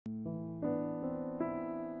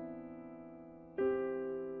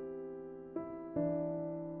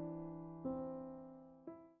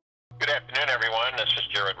afternoon, everyone. This is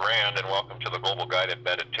Jared Rand, and welcome to the Global Guided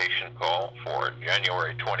Meditation Call for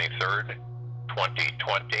January 23rd,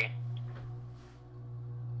 2020,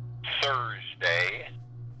 Thursday,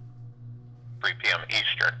 3 p.m.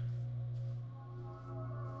 Eastern.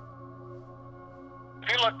 If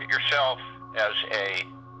you looked at yourself as a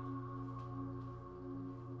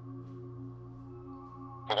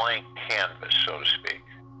blank canvas, so to speak,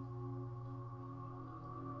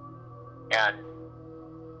 and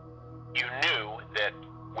you knew that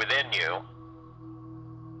within you,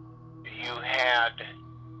 you had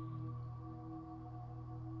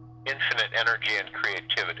infinite energy and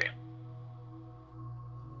creativity.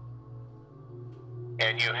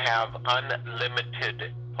 And you have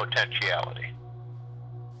unlimited potentiality.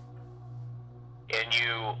 And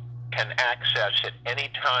you can access at any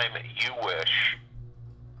time you wish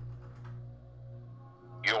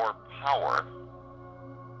your power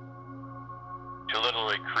to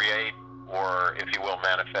literally create, or if you will,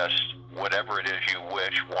 manifest whatever it is you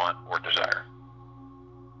wish, want, or desire.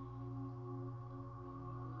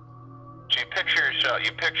 So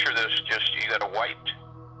you picture this, just you got a white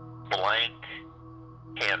blank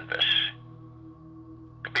canvas.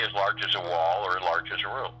 It could be as large as a wall or as large as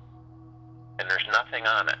a room. And there's nothing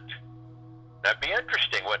on it. That'd be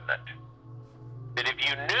interesting, wouldn't it? That if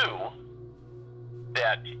you knew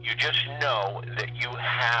that you just know that you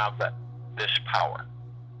have this power,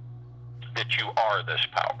 that you are this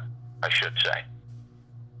power, I should say,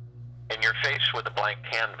 and you're faced with a blank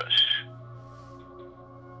canvas,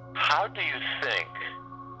 how do you think,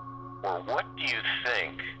 or what do you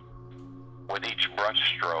think, with each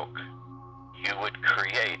brushstroke you would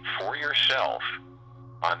create for yourself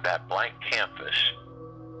on that blank canvas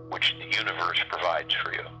which the universe provides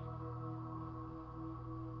for you?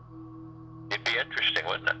 It'd be interesting,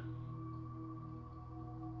 wouldn't it?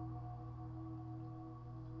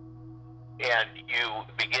 And you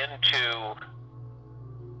begin to,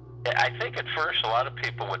 I think at first a lot of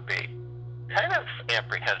people would be kind of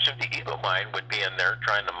apprehensive. The ego mind would be in there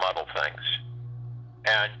trying to muddle things.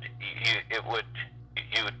 And you would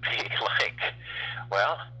be like,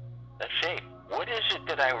 well, let's see, what is it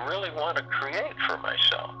that I really want to create for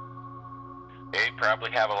myself? They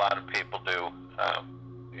probably have a lot of people do,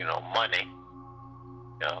 money,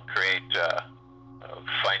 create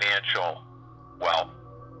financial wealth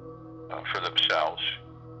for themselves,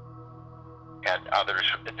 and others,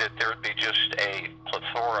 that there would be just a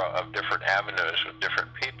plethora of different avenues with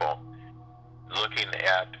different people looking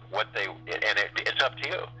at what they, and it's up to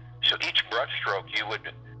you. So each brushstroke you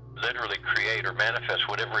would literally create or manifest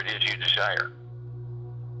whatever it is you desire.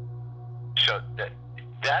 So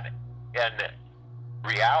that in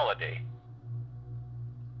reality,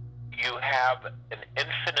 you have an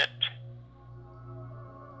infinite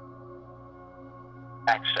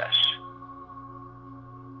access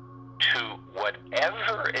to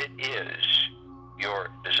whatever it is you're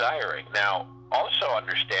desiring. Now, also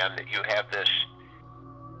understand that you have this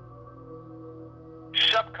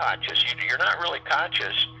subconscious, you're not really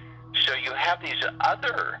conscious, so you have these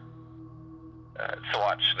other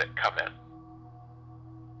thoughts that come in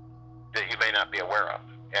that you may not be aware of.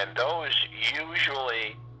 And those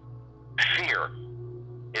usually, fear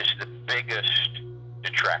is the biggest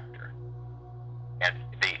detractor. And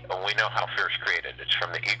we know how fear is created. It's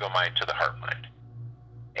from the ego mind to the heart mind.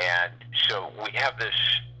 And so we have this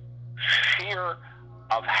fear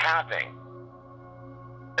of having.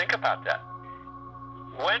 Think about that.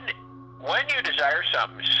 When you desire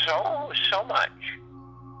something so much,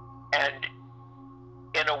 and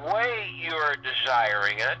in a way you're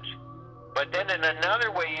desiring it, but then in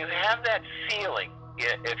another way you have that feeling,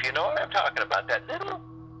 if you know what I'm talking about, that little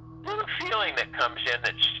feeling that comes in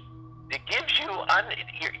that gives you,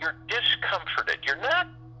 you're discomforted. You're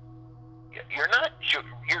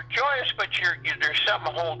joyous, but there's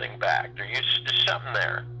something holding back. There's something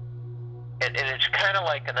there, and it's kind of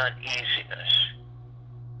like an uneasiness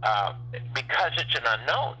because it's an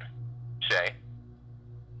unknown, say.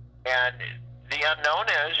 And the unknown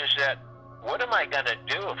is that, what am I going to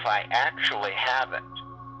do if I actually have it?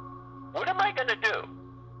 What am I going to do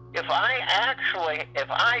if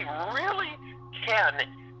I really can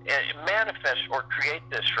manifest or create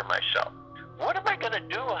this for myself? What am I going to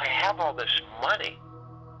do if I have all this money?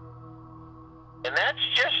 And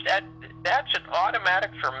that's an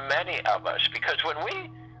automatic for many of us, because when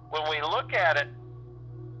we look at it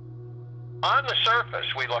on the surface,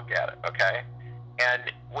 we look at it, okay,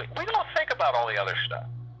 and we don't think about all the other stuff.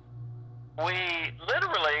 We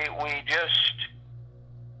just,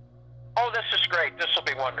 oh, this is great, this will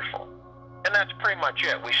be wonderful. And that's pretty much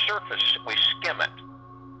it. We skim it.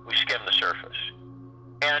 We skim the surface.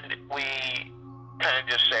 And we kind of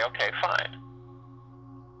just say, okay, fine.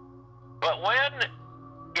 But when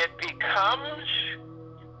it becomes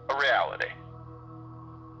a reality,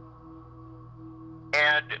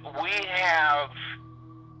 and we have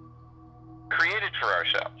created for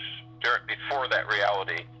ourselves before that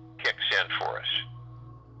reality kicks in for us,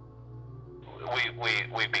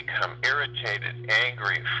 we become irritated,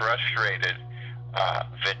 angry, frustrated,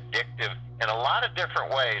 vindictive in a lot of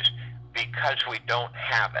different ways because we don't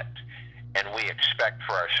have it, and we expect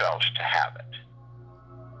for ourselves to have it.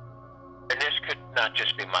 And this could not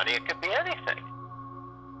just be money, it could be anything.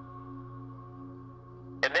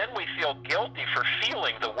 And then we feel guilty for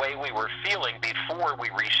feeling the way we were feeling before we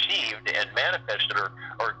received and manifested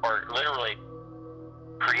or literally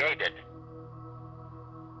created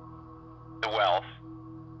the wealth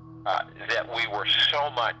that we were so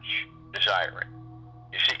much desiring.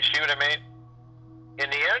 You see what I mean? In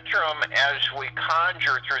the interim, as we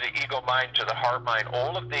conjure through the ego mind to the heart mind,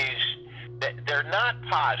 all of these, they're not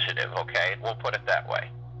positive, okay? We'll put it that way.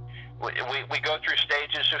 We go through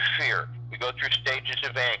stages of fear. We go through stages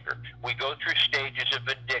of anger. We go through stages of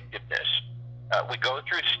vindictiveness. We go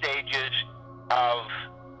through stages of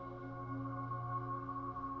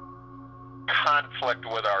conflict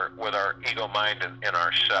with our ego mind and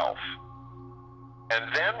ourself.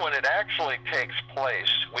 And then when it actually takes place,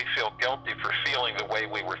 we feel guilty for feeling the way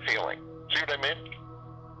we were feeling. See what I mean?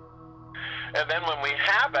 And then when we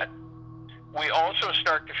have it, we also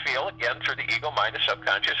start to feel, again, through the ego mind, the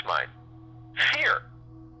subconscious mind, fear.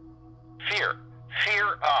 Fear. Fear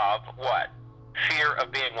of what? Fear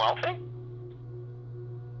of being wealthy?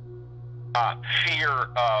 Fear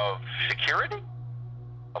of security?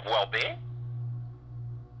 Of well-being?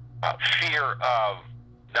 Fear of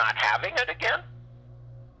not having it again?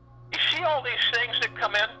 You see all these things that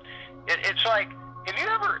come in? It's like, have you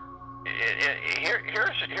ever,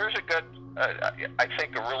 here's a good, I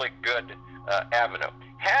think a really good avenue.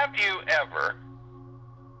 Have you ever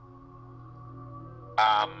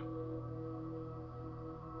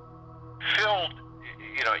filled,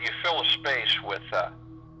 you fill a space with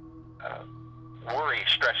worry,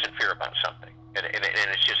 stress, and fear about something, and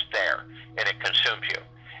it's just there, and it consumes you,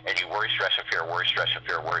 and you worry, stress, and fear, worry, stress, and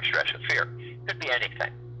fear, worry, stress, and fear. It could be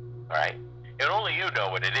anything, all right? And only you know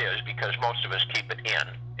what it is, because most of us keep it in,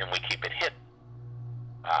 and we keep it hidden.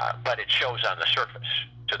 But it shows on the surface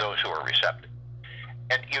to those who are receptive.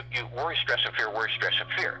 And you worry, stress, and fear, worry, stress, and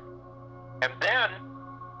fear. And then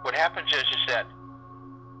what happens is that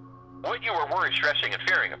what you were worried, stressing, and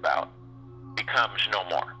fearing about becomes no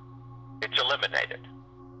more. It's eliminated.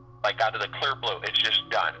 Like out of the clear blue, it's just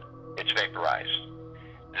done. It's vaporized.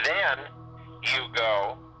 Then you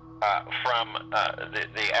go from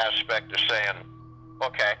the aspect of saying,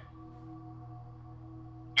 okay,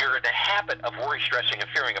 you're in the habit of worry, stressing, and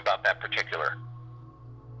fearing about that particular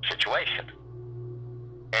situation.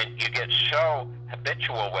 And you get so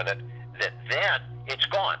habitual with it that then it's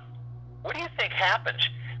gone. What do you think happens?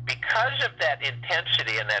 Because of that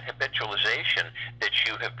intensity and that habitualization that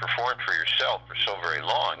you have performed for yourself for so very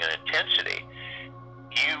long, an intensity,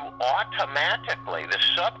 you automatically, the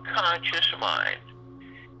subconscious mind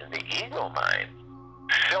and the ego mind,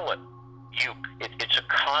 fill it. It's a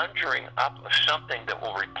conjuring up of something that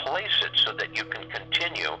will replace it so that you can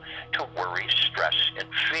continue to worry, stress, and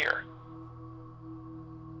fear.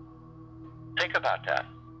 Think about that.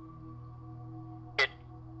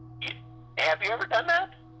 Have you ever done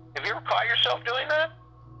that? Have you ever caught yourself doing that?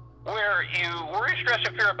 Where you worry, stress,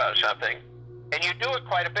 and fear about something, and you do it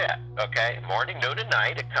quite a bit, okay? Morning, noon, and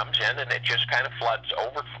night, it comes in, and it just kind of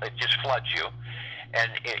it just floods you.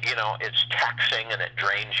 And, it's taxing, and it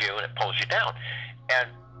drains you, and it pulls you down. And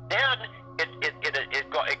then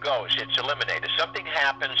it goes. It's eliminated. Something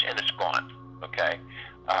happens, and it's gone, okay?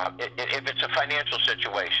 If it's a financial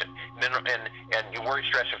situation, and you worry,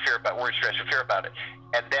 stress, and fear about it,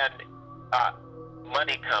 and then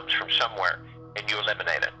money comes from somewhere, and you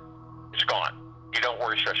eliminate it. It's gone. You don't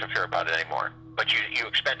worry, stress, and fear about it anymore. But you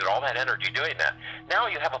expended all that energy doing that. Now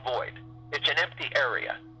you have a void. It's an empty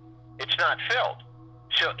area. It's not filled.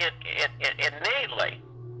 So innately,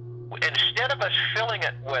 instead of us filling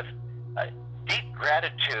it with deep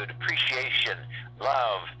gratitude, appreciation,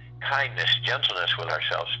 love, kindness, gentleness with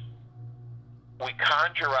ourselves, we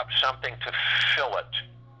conjure up something to fill it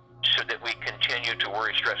so that we continue to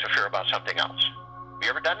worry, stress, or fear about something else. Have you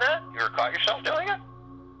ever done that? You ever caught yourself doing it?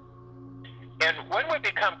 And when we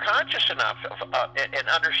become conscious enough and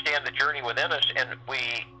understand the journey within us, and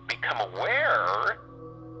we become aware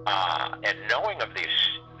and knowing of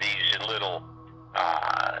these little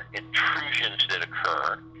intrusions that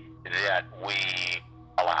occur that we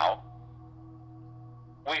allow,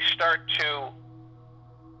 start to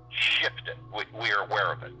shift it. We are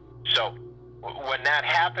aware of it. So when that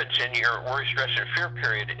happens and your worry, stress, and fear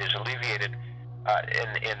period is alleviated,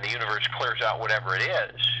 and the universe clears out whatever it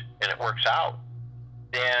is, and it works out,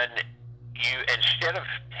 then you, instead of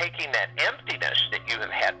taking that emptiness that you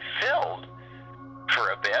have had filled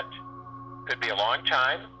for a bit, could be a long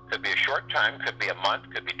time, could be a short time, could be a month,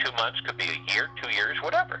 could be 2 months, could be a year, 2 years,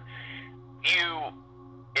 whatever. You,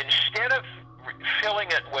 instead of filling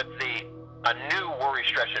it with a new worry,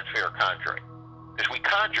 stress, and fear conjuring, because we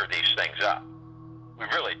conjure these things up. We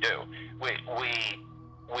really do.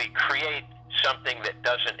 We create something that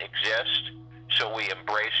doesn't exist, so we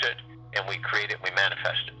embrace it, and we create it, we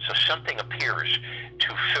manifest it. So something appears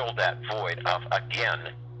to fill that void of,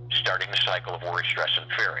 again, starting the cycle of worry, stress,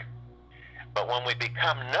 and fearing. But when we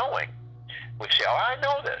become knowing, we say, oh, I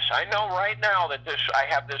know this. I know right now that I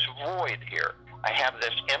have this void here. I have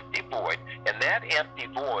this empty void, and that empty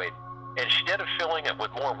void, instead of filling it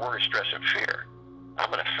with more worry, stress, and fear, I'm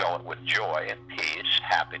going to fill it with joy and peace,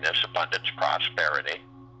 happiness, abundance, prosperity,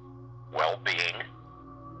 well-being,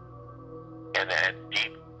 and then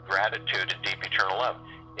deep gratitude and deep eternal love.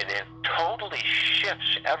 And it totally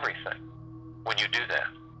shifts everything when you do that.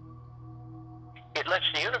 It lets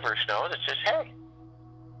the universe know that says, hey,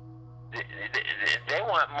 they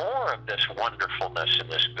want more of this wonderfulness and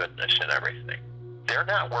this goodness and everything. They're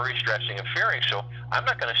not worry, stressing, and fearing, so I'm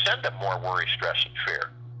not going to send them more worry, stress, and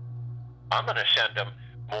fear. I'm going to send them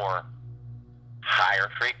more higher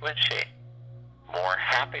frequency, more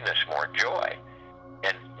happiness, more joy.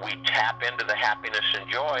 And we tap into the happiness and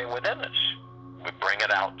joy within us. We bring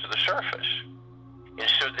it out to the surface. And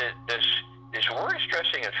so this worry,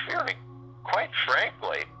 stressing, and fearing, quite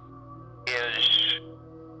frankly, is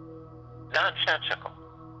nonsensical.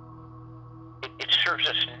 It serves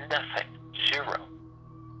us nothing, zero.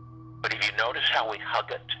 But if you notice how we hug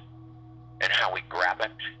it and how we grab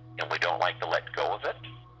it and we don't like to let go of it,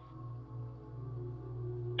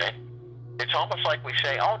 okay? It's almost like we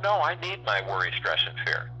say, oh no, I need my worry, stress, and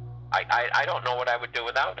fear. I don't know what I would do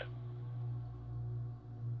without it.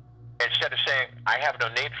 Instead of saying, I have no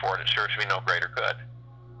need for it, it serves me no greater good.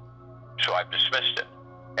 So I've dismissed it,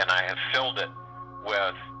 and I have filled it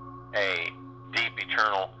with a deep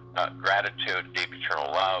eternal gratitude, deep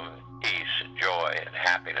eternal love, peace, and joy, and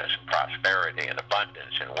happiness, and prosperity, and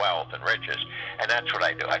abundance, and wealth, and riches. And that's what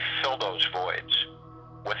I do. I fill those voids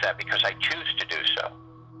with that because I choose to do so.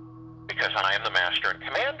 Because I am the master and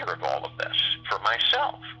commander of all of this for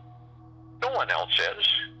myself. No one else is.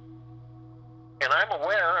 And I'm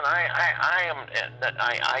aware, and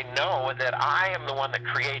I know that I am the one that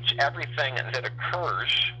creates everything that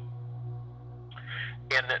occurs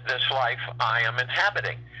in this life I am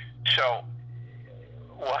inhabiting. So,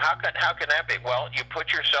 well, how can that be? Well, you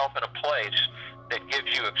put yourself in a place that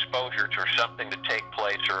gives you exposure to something to take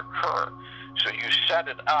place or occur. So you set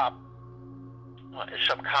it up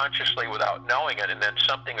subconsciously without knowing it, and then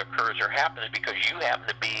something occurs or happens because you happen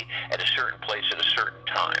to be at a certain place at a certain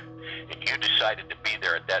time, and you decided to be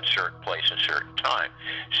there at that certain place at a certain time.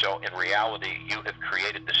 So in reality, you have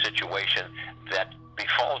created the situation that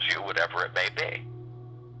befalls you, whatever it may be.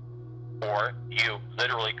 Or you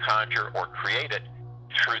literally conjure or create it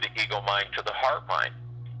through the ego mind to the heart mind,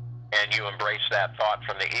 and you embrace that thought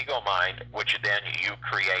from the ego mind, which then you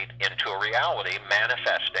create into a reality,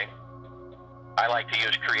 manifesting. I like to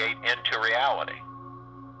use create into reality.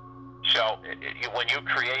 So when you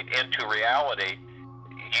create into reality,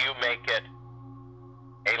 you make it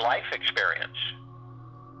a life experience.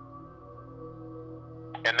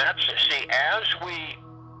 And that's, see, as we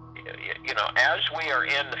are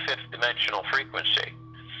in the fifth dimensional frequency,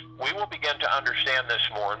 we will begin to understand this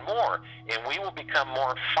more and more, and we will become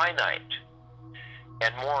more finite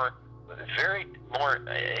and more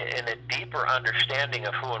in a deeper understanding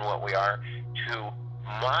of who and what we are, to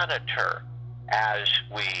monitor as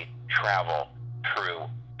we travel through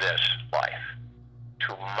this life,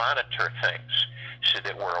 to monitor things so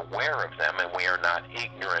that we're aware of them and we are not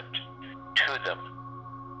ignorant to them.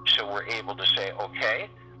 So we're able to say, okay,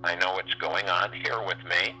 I know what's going on here with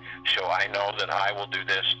me, so I know that I will do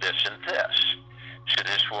this, this, and this. So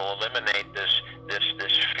this will eliminate this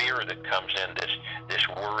fear that comes in, this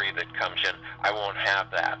worry that comes in. I won't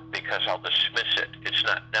have that because I'll dismiss it. It's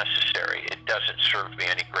not necessary. It doesn't serve me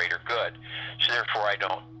any greater good. So therefore, I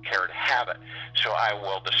don't care to have it. So I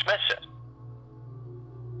will dismiss it.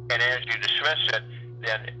 And as you dismiss it,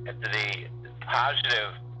 then the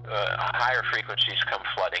positive, higher frequencies come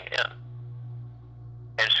flooding in.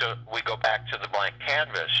 And so we go back to the blank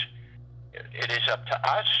canvas. It is up to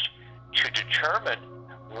us to determine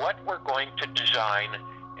what we're going to design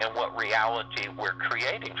and what reality we're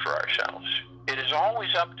creating for ourselves. It is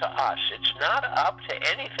always up to us. It's not up to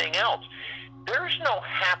anything else. There's no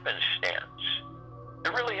happenstance.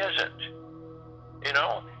 There really isn't. You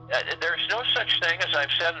know, there's no such thing, as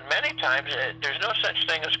I've said many times, there's no such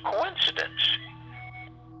thing as coincidence.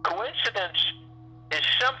 Coincidence is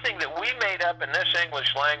something that we made up in this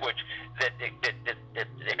English language that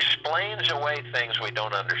explains away things we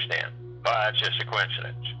don't understand. Oh, that's just a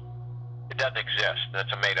coincidence. It doesn't exist.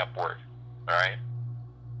 That's a made-up word. All right?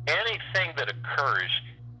 Anything that occurs,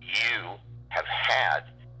 you have had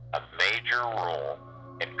a major role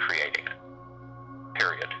in creating it.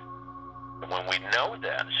 Period. And when we know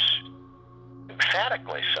this,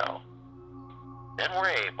 emphatically so, then we're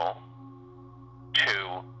able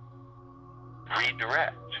to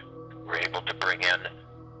redirect. We're able to bring in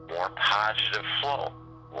more positive flow,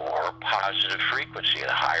 more positive frequency. The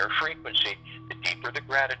higher frequency, the deeper the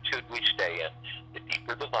gratitude we stay in, the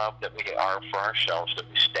deeper the love that we are for ourselves that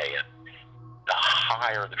we stay in. The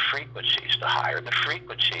higher the frequencies,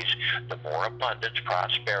 the more abundance,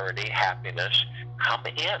 prosperity, happiness come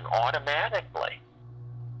in automatically.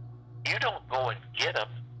 You don't go and get them,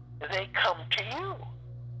 they come to you.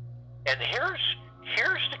 And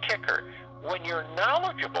here's the kicker. When you're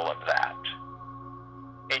knowledgeable of that,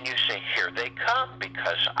 and you say, here they come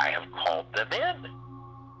because I have called them in.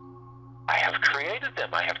 I have created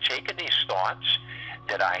them. I have taken these thoughts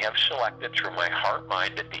that I have selected through my heart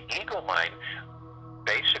mind, that the ego mind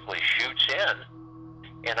basically shoots in,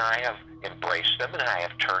 and I have embraced them and I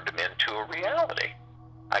have turned them into a reality.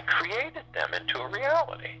 I created them into a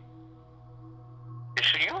reality.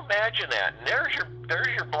 So you imagine that, and there's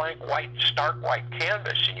your blank white, stark white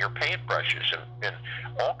canvas and your paintbrushes and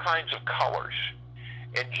all kinds of colors.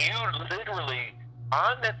 And you literally,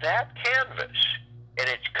 on that canvas, and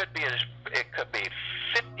it could be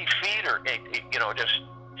 50 feet or, you know, just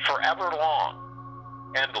forever long,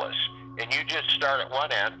 endless. And you just start at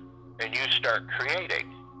one end and you start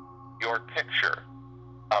creating your picture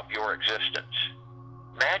of your existence.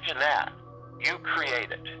 Imagine that. You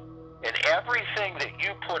create it. And everything that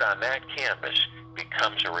you put on that canvas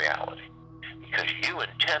becomes a reality. Because you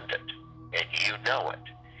intend it, and you know it,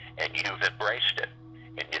 and you've embraced it.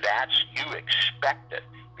 And you expect it,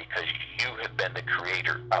 because you have been the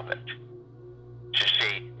creator of it. So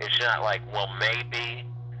see, it's not like, well, maybe,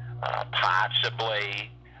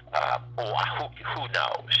 possibly, who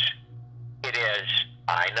knows? It is,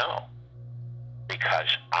 I know.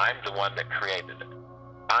 Because I'm the one that created it.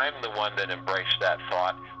 I'm the one that embraced that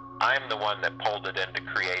thought. I'm the one that pulled it into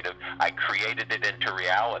creative. I created it into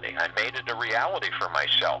reality. I made it a reality for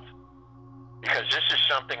myself. Because this is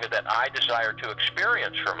something that I desire to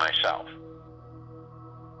experience for myself.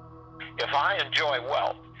 If I enjoy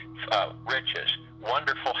wealth, riches,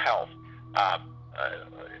 wonderful health,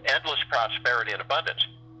 endless prosperity and abundance,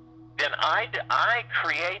 then I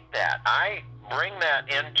create that. I bring that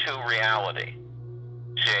into reality.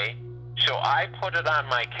 See? So I put it on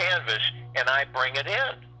my canvas and I bring it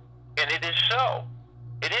in. And it is so.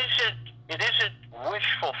 It isn't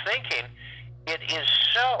wishful thinking. It is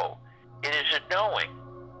so. It is a knowing.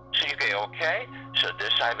 So you go, okay, so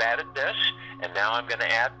this, I've added this, and now I'm going to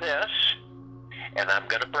add this, and I'm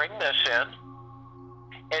going to bring this in,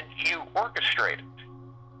 and you orchestrate it.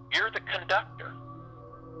 You're the conductor.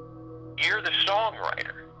 You're the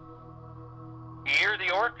songwriter. You're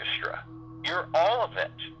the orchestra. You're all of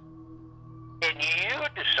it. And you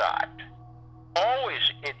decide.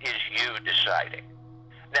 Always it is you deciding.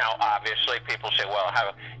 Now, obviously, people say, well,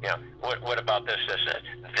 how, you know, what about this,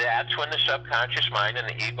 and that's when the subconscious mind and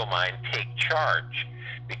the ego mind take charge,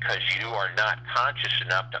 because you are not conscious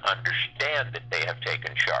enough to understand that they have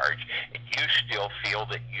taken charge, and you still feel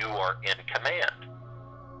that you are in command.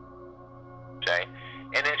 Okay?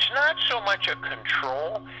 And it's not so much a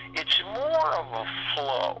control, it's more of a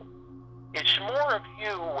flow. It's more of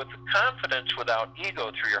you with confidence without ego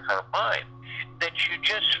through your heart mind, that you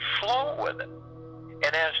just flow with it.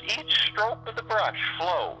 And as each stroke of the brush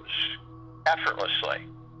flows effortlessly,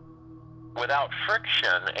 without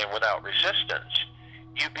friction and without resistance,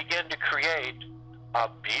 you begin to create a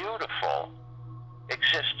beautiful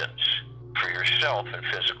existence for yourself in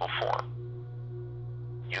physical form.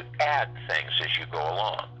 You add things as you go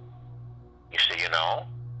along. You say, you know,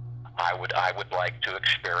 I would like to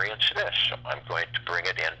experience this, so I'm going to bring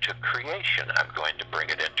it into creation. I'm going to bring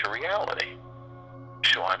it into reality.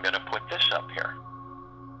 So I'm going to put this up here.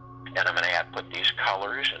 And I'm going to put these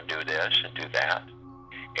colors and do this and do that.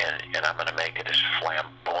 And I'm going to make it as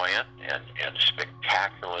flamboyant and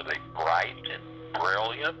spectacularly bright and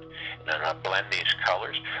brilliant. And I'm going to blend these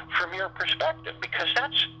colors from your perspective, because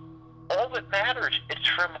that's all that matters, it's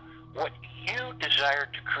from what you desire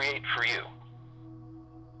to create for you.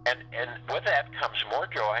 And with that comes more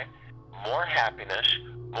joy, more happiness,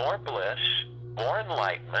 more bliss, more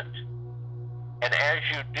enlightenment. And as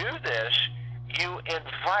you do this, you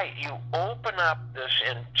open up this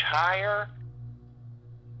entire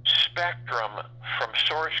spectrum from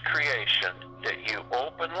source creation that you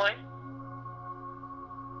openly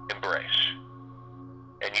embrace.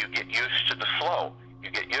 And you get used to the flow. You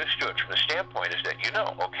get used to it from the standpoint is that you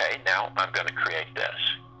know, okay, now I'm going to create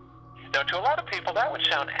this. Now, to a lot of people, that would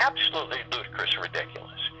sound absolutely ludicrous or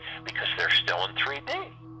ridiculous because they're still in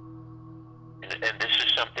 3D. And this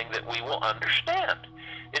is something that we will understand.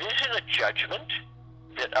 It isn't a judgment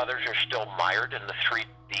that others are still mired in the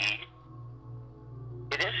 3D.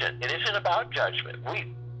 It isn't. It isn't about judgment.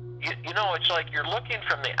 You know, it's like you're looking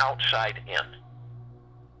from the outside in.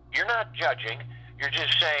 You're not judging. You're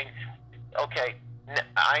just saying, okay,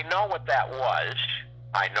 I know what that was.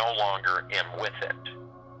 I no longer am with it.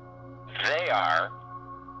 They are,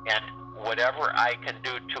 and whatever I can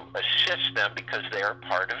do to assist them because they are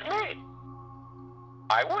part of me,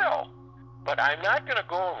 I will. But I'm not going to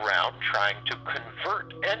go around trying to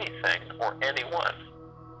convert anything or anyone.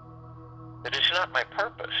 It is not my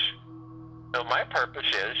purpose. No, my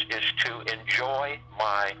purpose is to enjoy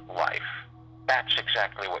my life. That's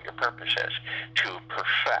exactly what your purpose is, to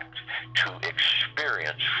perfect, to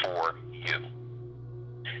experience for you.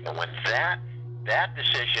 And when that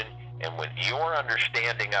decision and with your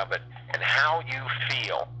understanding of it and how you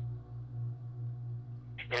feel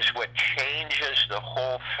is what changes the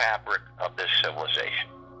whole fabric of this civilization,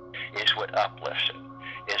 is what uplifts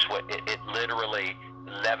it, is what it literally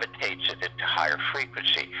levitates it into higher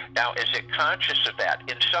frequency. Now, is it conscious of that?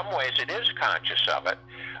 In some ways it is conscious of it,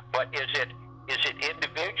 but is it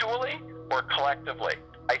individually or collectively?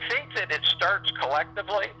 I think that it starts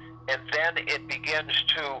collectively and then it begins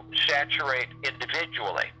to saturate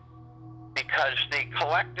individually, because the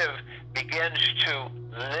collective begins to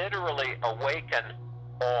literally awaken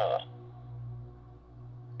all.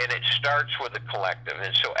 And it starts with the collective.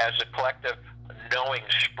 And so as the collective knowing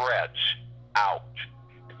spreads out,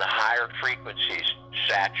 the higher frequencies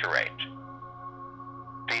saturate,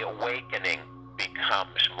 the awakening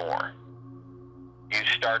becomes more. You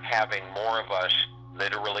start having more of us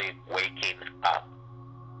literally waking up.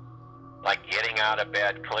 Like getting out of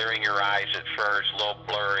bed, clearing your eyes at first, a little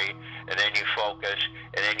blurry, and then you focus,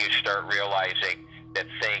 and then you start realizing that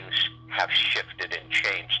things have shifted and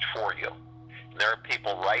changed for you. And there are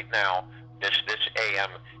people right now, this AM,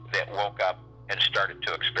 that woke up and started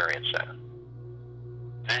to experience that.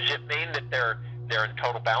 Does it mean that they're in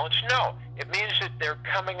total balance? No. It means that they're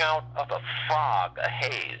coming out of a fog, a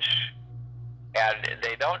haze, and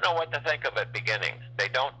they don't know what to think of it beginning.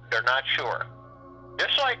 They're not sure.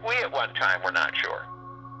 Just like we at one time were not sure.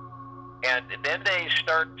 And then they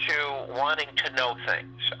start to wanting to know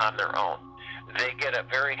things on their own. They get a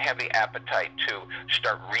very heavy appetite to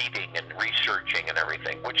start reading and researching and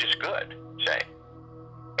everything, which is good, say.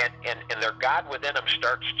 And their God within them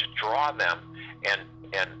starts to draw them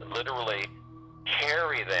and literally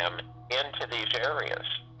carry them into these areas.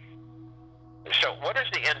 So what is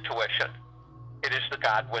the intuition? It is the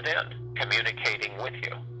God within communicating with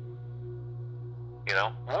you. You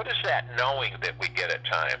know, what is that knowing that we get at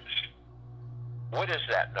times? What is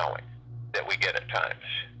that knowing that we get at times?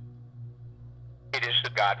 It is the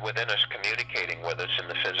God within us communicating with us in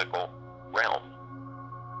the physical realm.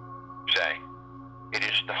 Say, it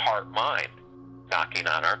is the heart-mind knocking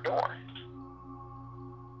on our door.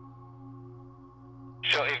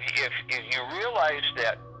 So if you realize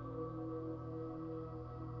that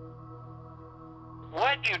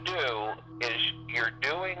what you do is you're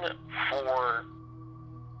doing for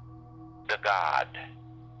the God.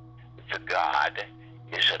 The God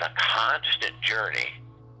is in a constant journey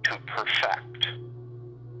to perfect.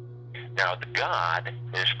 Now, the God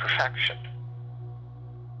is perfection.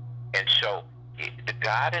 And so the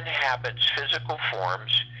God inhabits physical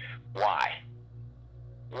forms. Why?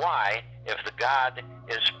 Why, if the God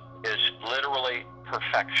is literally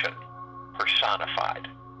perfection, personified,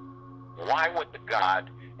 why would the God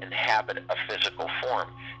inhabit a physical form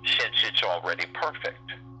since it's already perfect?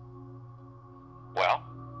 Well,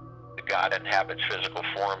 the God inhabits physical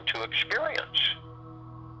form to experience.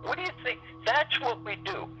 What do you think? That's what we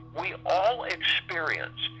do. We all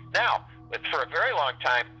experience. Now, for a very long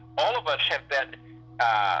time, all of us have been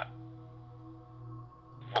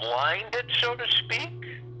blinded, so to speak,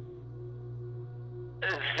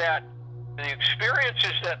 that the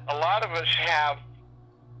experiences that a lot of us have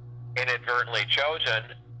inadvertently chosen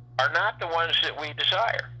are not the ones that we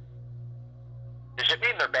desire. Does it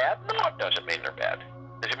mean they're bad? No, it doesn't mean they're bad.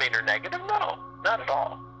 Does it mean they're negative? No, not at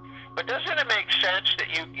all. But doesn't it make sense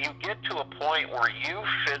that you get to a point where you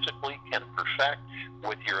physically can perfect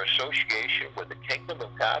with your association with the kingdom of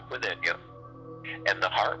God within you and the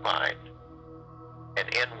heart mind, and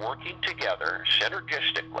in working together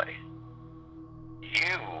synergistically,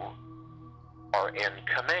 you are in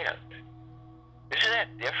command? Isn't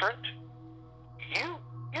that different?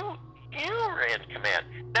 You're in command.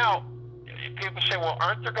 Now, people say, well,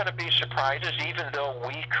 aren't there going to be surprises even though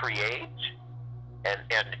we create and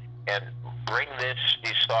bring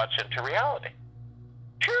these thoughts into reality?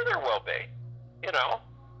 Sure, there will be, you know,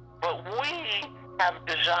 but we have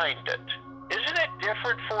designed it. Isn't it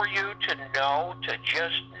different for you to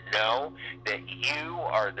just know that you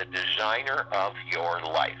are the designer of your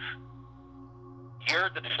life? You're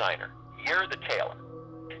the designer. You're the tailor.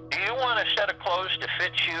 Do you want a set of clothes to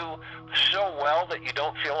fit you so well that you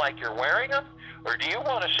don't feel like you're wearing them? Or do you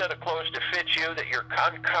want a set of clothes to fit you that you're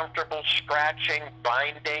uncomfortable scratching,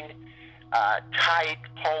 binding, tight,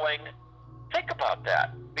 pulling? Think about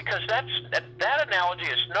that, because that analogy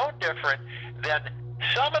is no different than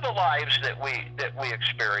some of the lives that we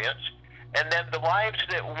experience, and then the lives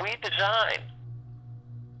that we design.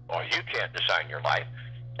 Oh, you can't design your life.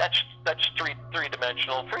 That's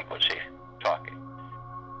three-dimensional frequency talking.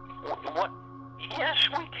 What? Yes,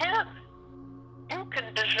 we can. You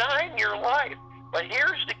can design your life, but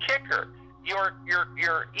here's the kicker: your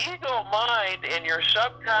ego mind and your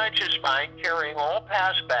subconscious mind, carrying all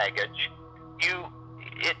past baggage.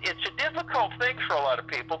 It's a difficult thing for a lot of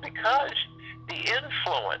people because the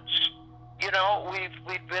influence. You know,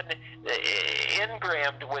 we've been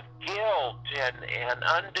ingrammed with guilt and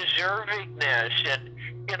undeservingness, and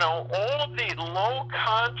you know, all of the low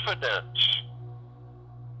confidence.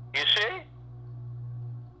 You see?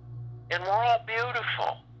 And we're all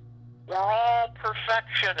beautiful. We're all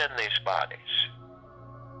perfection in these bodies.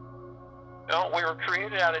 You know, we were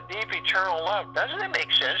created out of deep eternal love. Doesn't it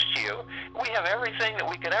make sense to you? We have everything that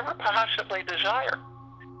we could ever possibly desire.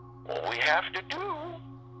 What we have to do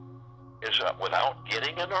is, without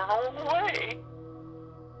getting in our own way,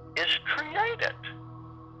 is create it.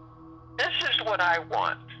 This is what I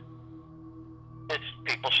want.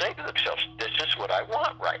 People say to themselves, this is what I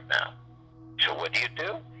want right now. So what do?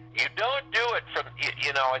 You don't do it from,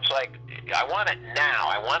 you know, it's like, I want it now.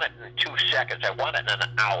 I want it in 2 seconds. I want it in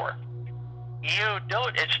an hour. You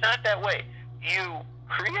don't. It's not that way. You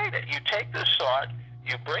create it. You take this thought,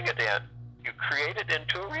 you bring it in, you create it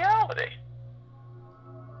into a reality.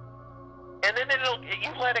 And then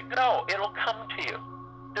you let it go. It'll come to you.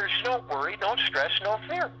 There's no worry, no stress, no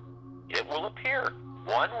fear. It will appear.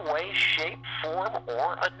 One way, shape, form,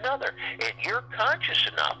 or another. And you're conscious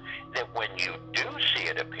enough that when you do see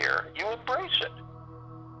it appear, you embrace it.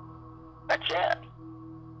 That's it.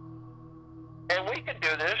 And we can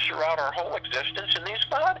do this throughout our whole existence in these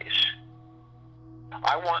bodies.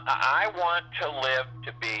 I want to live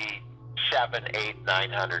to be 7, 8,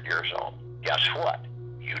 900 years old. Guess what?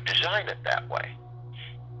 You design it that way.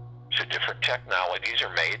 So different technologies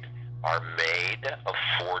are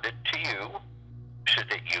afforded to you, so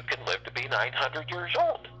that you can live to be 900 years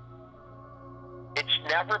old. It's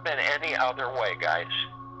never been any other way, guys.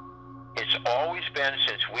 It's always been,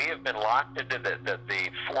 since we have been locked into the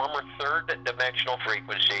former third-dimensional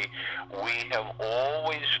frequency, we have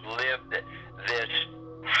always lived this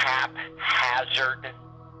haphazard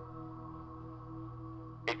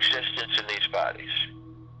existence in these bodies.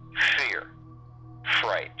 Fear,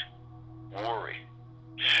 fright, worry,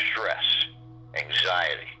 stress,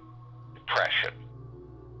 anxiety, depression,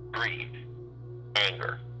 greed,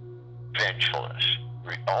 anger, vengefulness.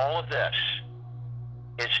 All of this,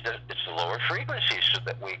 it's the lower frequencies, so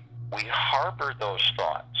that we harbor those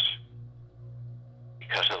thoughts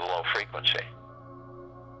because of the low frequency.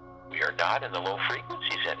 We are not in the low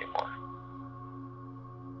frequencies anymore.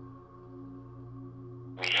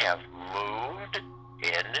 We have moved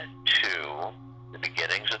into the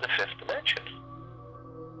beginnings of the fifth dimension.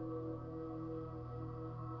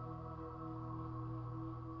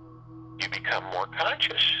 You become more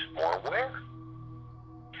conscious, more aware.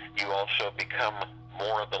 You also become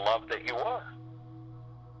more of the love that you are.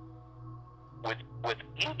 With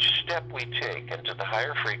each step we take into the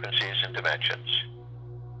higher frequencies and dimensions,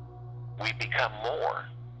 we become more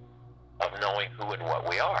of knowing who and what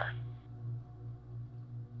we are.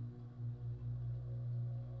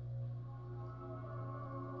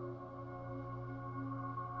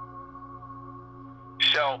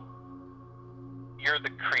 So, you're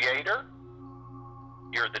the creator,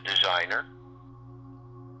 you're the designer,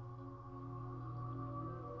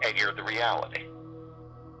 and you're the reality.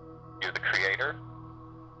 You're the creator,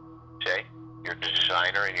 See? You're the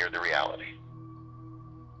designer and you're the reality.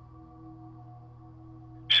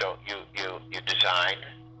 So you design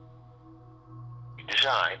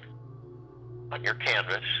on your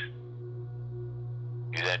canvas.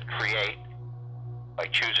 You then create by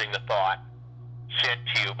choosing the thought sent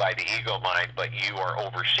to you by the ego mind, but you are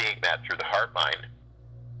overseeing that through the heart mind.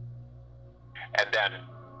 And then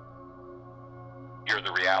you're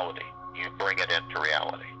the reality. You bring it into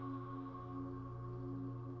reality.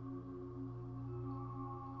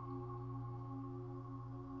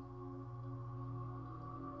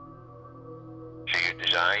 So you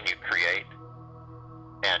design, you create,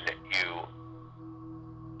 and you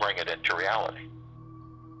bring it into reality.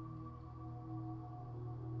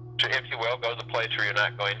 So if you will, go to the place where you're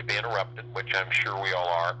not going to be interrupted, which I'm sure we all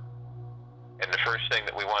are. And the first thing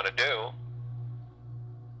that we want to do,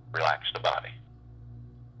 relax the body.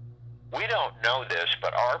 We don't know this,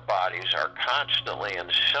 but our bodies are constantly in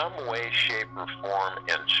some way, shape, or form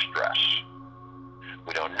in stress.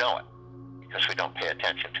 We don't know it because we don't pay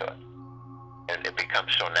attention to it. And it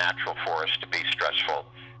becomes so natural for us to be stressful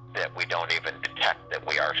that we don't even detect that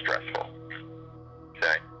we are stressful.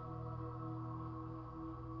 Okay?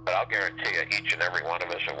 But I'll guarantee you, each and every one of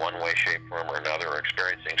us in one way, shape, form, or another are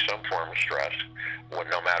experiencing some form of stress,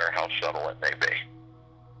 no matter how subtle it may be.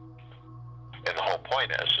 And the whole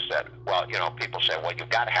point is that, well, you know, people say, well, you've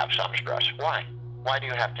got to have some stress. Why? Why do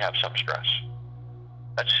you have to have some stress?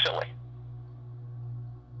 That's silly.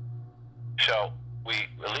 So we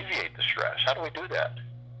alleviate the stress. How do we do that?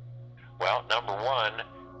 Well, number one,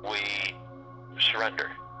 we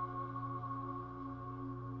surrender.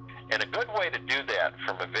 And a good way to do that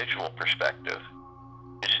from a visual perspective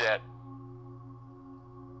is that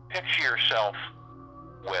picture yourself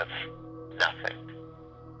with nothing.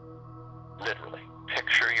 Literally.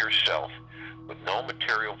 Picture yourself with no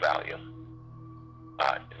material value,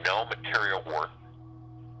 no material worth,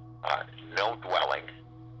 no dwelling,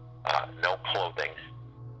 no clothing,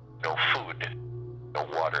 no food, no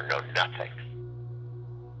water, no nothing.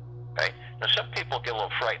 Okay? Now some people get a little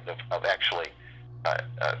frightened of actually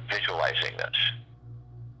visualizing this.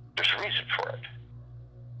 There's a reason for it.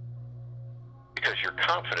 Because your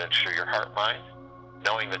confidence through your heart mind,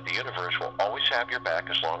 knowing that the universe will always have your back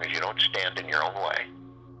as long as you don't stand in your own way,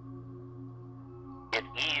 it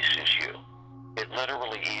eases you. It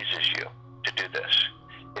literally eases you to do this.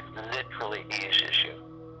 It literally eases you.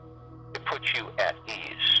 It puts you at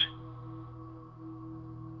ease.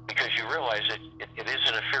 Because you realize that it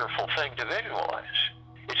isn't a fearful thing to visualize.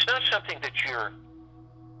 It's not something that you're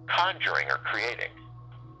conjuring or creating.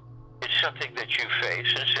 It's something that you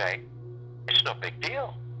face and say, it's no big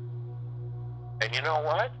deal. And you know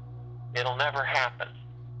what? It'll never happen.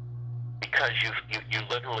 Because you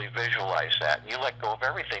literally visualize that. And you let go of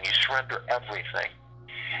everything. You surrender everything.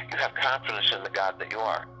 You have confidence in the God that you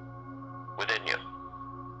are within you.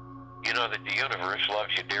 You know that the universe loves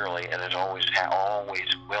you dearly and is always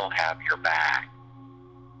will have your back.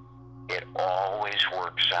 It always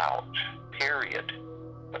works out. Period.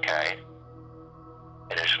 Okay?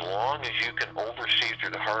 And as long as you can oversee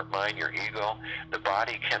through the heart, mind, your ego, the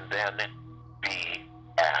body can then be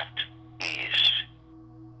at ease.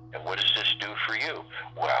 And what does this do for you?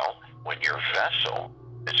 Well, when your vessel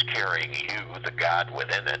is carrying you, the God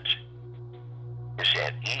within it, is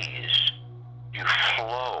at ease, you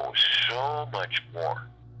flow so much more.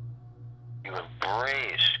 You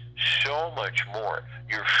embrace so much more.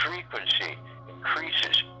 Your frequency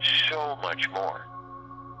increases so much more.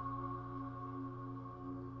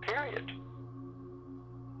 Period.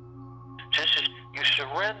 This is, you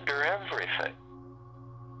surrender everything.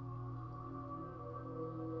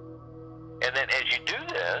 And then as you do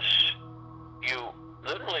this, you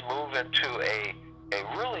literally move into a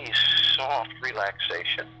really soft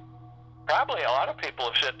relaxation. Probably a lot of people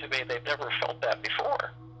have said to me they've never felt that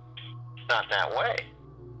before. It's not that way.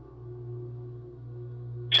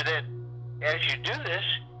 So then, as you do this,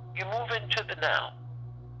 you move into the now.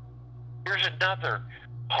 Here's another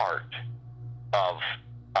part of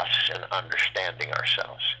us and understanding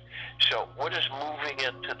ourselves. So what does moving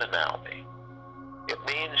into the now mean? It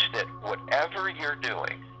means that whatever you're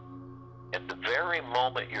doing, at the very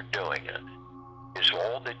moment you're doing it, is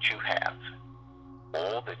all that you have,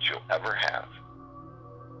 all that you'll ever have.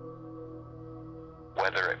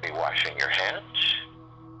 Whether it be washing your hands,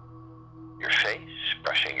 your face,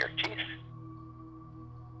 brushing your teeth,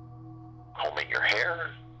 combing your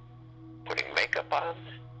hair, putting makeup on,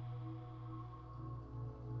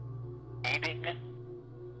 eating,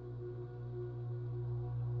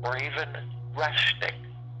 or even resting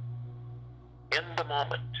in the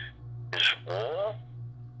moment is all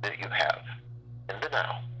that you have in the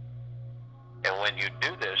now. And when you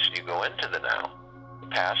do this, you go into the now. The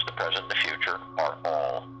past, the present, the future are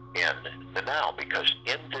all in the now, because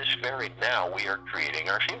in this very now we are creating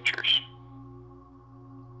our futures.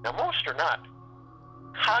 Now, most are not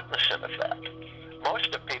cognizant of that.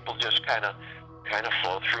 Most of people just kind of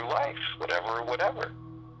flow through life, whatever.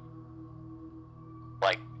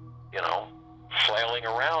 Like, flailing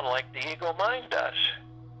around like the ego mind does.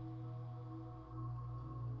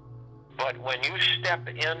 But when you step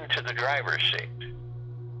into the driver's seat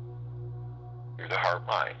through the heart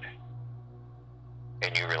mind,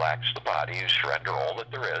 and you relax the body, you surrender all that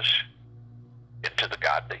there is into the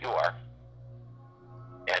God that you are,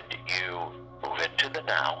 and you move into the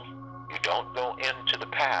now. You don't go into the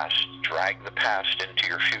past, drag the past into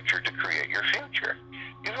your future to create your future.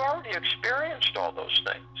 You've already experienced all those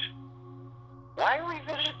things. Why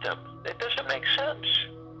revisit them? It doesn't make sense.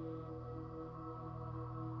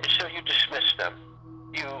 And so you dismiss them.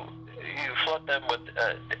 You flood them with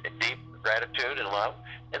deep gratitude and love,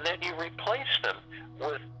 and then you replace them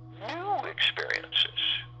with new experiences.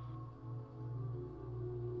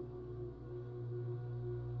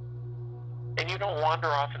 And you don't wander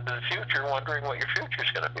off into the future wondering what your future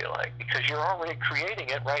is going to be like, because you're already creating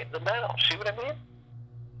it right in the now. See what I mean?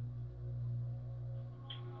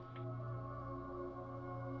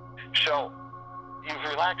 So you've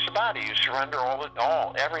relaxed the body, you surrender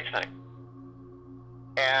everything.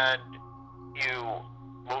 And you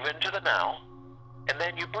move into the now, and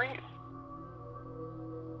then you breathe.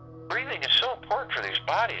 Breathing is so important for these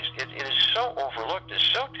bodies. It is so overlooked, it's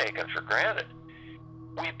so taken for granted.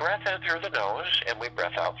 We breath in through the nose, and we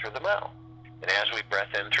breath out through the mouth. And as we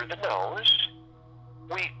breath in through the nose,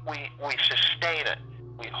 we sustain it.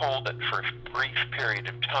 We hold it for a brief period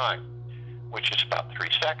of time, which is about 3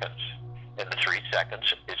 seconds. And the 3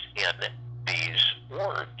 seconds is in these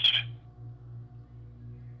words.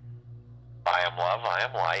 I am love, I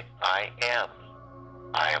am light, I am.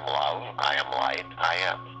 I am love, I am light, I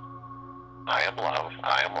am. I am love,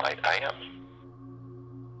 I am light, I am.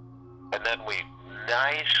 And then we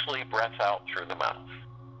nicely breath out through the mouth.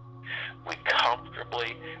 We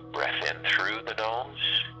comfortably breath in through the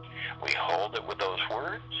nose. We hold it with those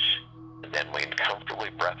words, and then we comfortably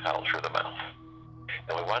breath out through the mouth.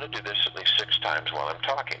 And we want to do this at least 6 times while I'm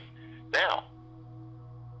talking. Now,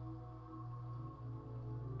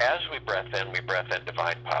 as we breath in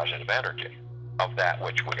divine positive energy of that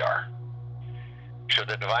which we are. So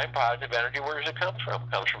the divine positive energy, where does it come from?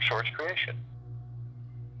 It comes from source creation.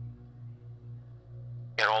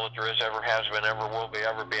 And all that there is, ever has been, ever will be,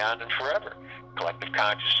 ever beyond, and forever. Collective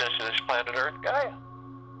consciousness of this planet Earth, Gaia.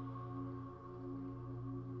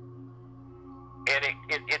 And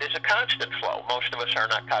it is a constant flow. Most of us are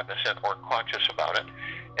not cognizant or conscious about it.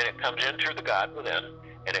 And it comes in through the God within,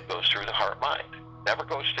 and it goes through the heart mind. Never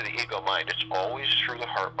goes to the ego mind. It's always through the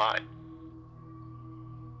heart mind.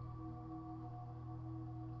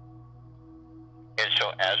 And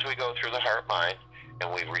so as we go through the heart mind,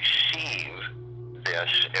 and we receive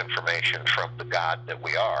this information from the God that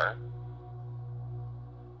we are,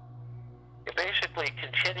 it basically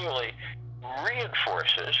continually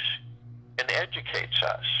reinforces and educates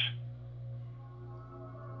us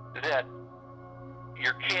that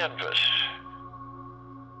your canvas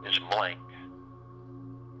is blank.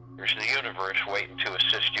 There's the universe waiting to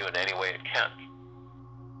assist you in any way it can.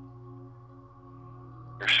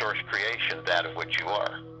 Your source creation, that of which you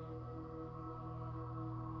are.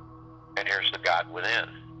 And here's the God within,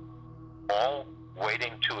 all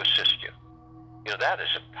waiting to assist you. You know, that is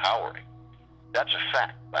empowering. That's a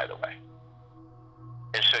fact, by the way.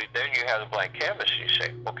 And so then you have the blank canvas, and you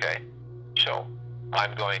say, okay, so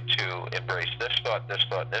I'm going to embrace this thought, this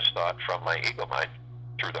thought, this thought from my ego mind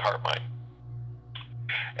through the heart mind.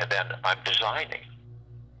 And then I'm designing.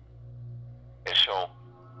 And so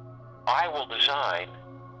I will design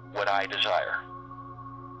what I desire.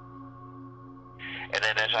 And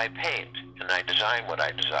then as I paint and I design what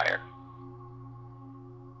I desire,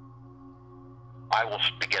 I will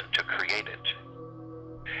begin to create it.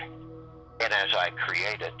 And as I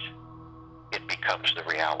create it, it becomes the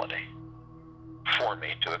reality for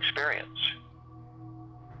me to experience.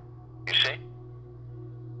 You see?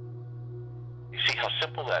 You see how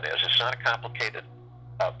simple that is? It's not a complicated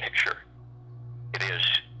picture. It is,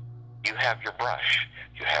 you have your brush,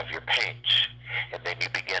 you have your paints, and then you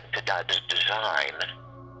begin to design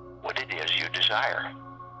what it is you desire.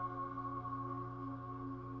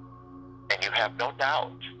 And you have no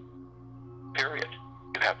doubt, period.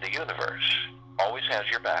 You have the universe, always has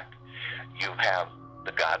your back. You have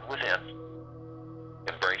the God within,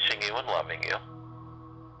 embracing you and loving you.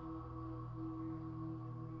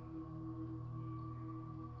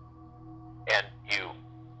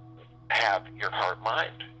 have your heart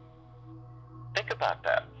mind. Think about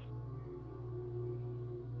that.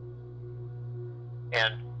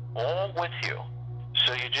 And all with you.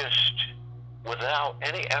 So you just, without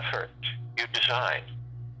any effort, you design,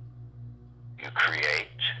 you create,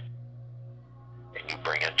 and you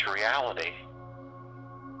bring into reality,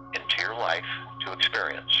 into your life to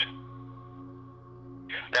experience.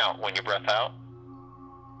 Now, when you breath out,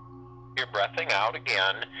 you're breathing out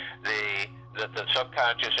again, the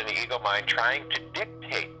subconscious and the ego mind trying to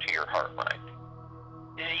dictate to your heart mind.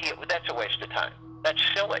 That's a waste of time. That's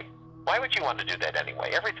silly. Why would you want to do that anyway?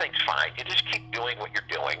 Everything's fine. You just keep doing what you're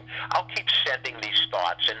doing. I'll keep sending these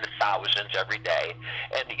thoughts in the thousands every day,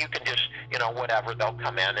 and you can just, whatever, they'll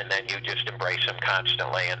come in, and then you just embrace them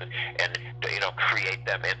constantly and create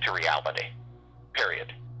them into reality,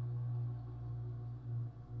 period.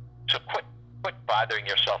 So quit bothering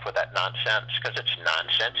yourself with that nonsense, because it's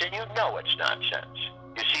nonsense, and you know it's nonsense.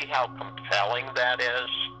 You see how compelling that is?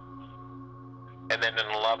 And then in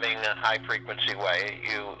a loving, high-frequency way,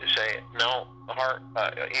 you say, no, heart,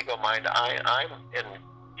 ego, mind, I'm in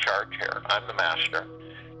charge here. I'm the master.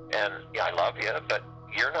 And yeah, I love you, but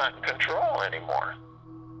you're not in control anymore.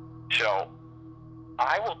 So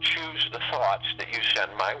I will choose the thoughts that you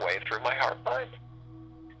send my way through my heart mind.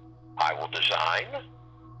 I will design,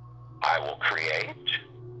 I will create,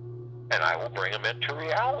 and I will bring them into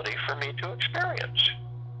reality for me to experience.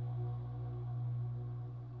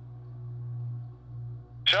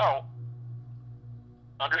 So,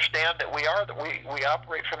 understand that we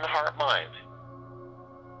operate from the heart mind,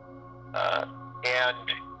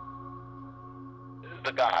 and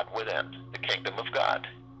the God within, the kingdom of God.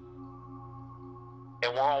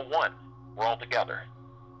 And we're all one. We're all together,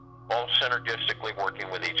 all synergistically working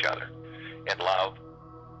with each other in love,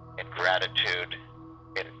 in gratitude,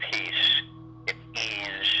 in peace, in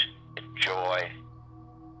ease, in joy.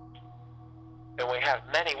 And we have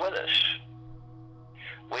many with us.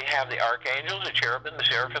 We have the archangels, the cherubim, the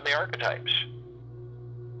seraphim, the archetypes.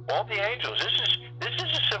 All the angels. This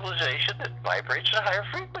is a civilization that vibrates at a higher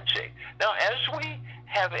frequency. Now, as we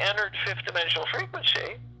have entered fifth dimensional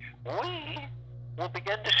frequency, we will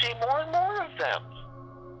begin to see more and more of them.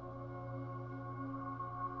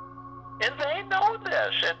 And they know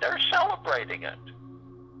this, and they're celebrating it.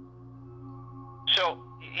 So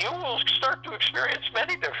you will start to experience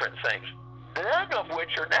many different things, none of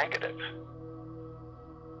which are negative.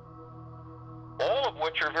 All of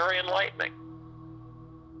which are very enlightening.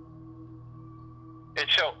 And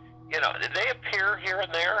so, they appear here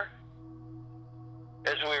and there,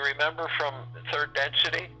 as we remember from third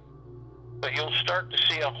density, but you'll start to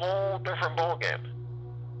see a whole different ballgame.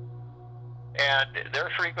 And their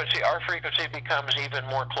frequency, our frequency, becomes even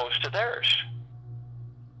more close to theirs.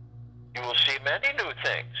 You will see many new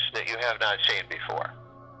things that you have not seen before.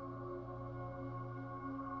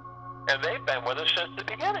 And they've been with us since the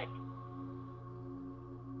beginning.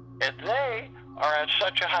 And they are at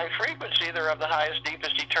such a high frequency, they're of the highest,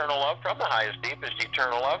 deepest, eternal love, from the highest, deepest,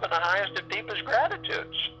 eternal love, and the highest and deepest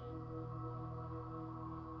gratitudes.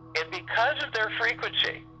 And because of their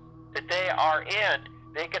frequency that they are in,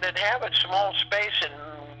 they can inhabit small space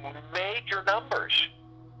in major numbers.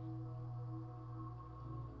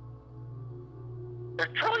 There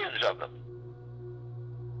are trillions of them.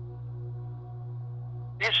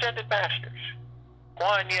 The Ascended Masters.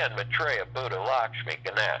 Kuan Yin, Maitreya, Buddha, Lakshmi,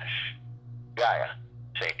 Ganesh, Gaia,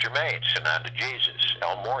 Saint Germain, Sananda Jesus,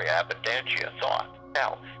 El Morya, Abundantia, Thought,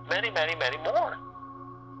 Now, many, many, many more.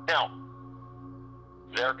 Now,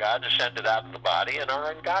 their gods ascended out of the body and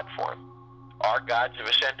are in God form. Our gods have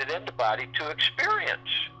ascended into body to experience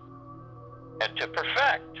and to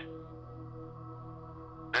perfect.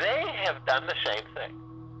 They have done the same thing.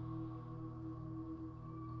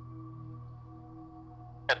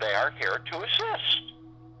 And they are here to assist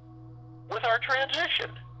with our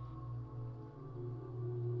transition.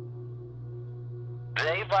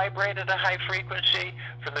 They vibrate at a high frequency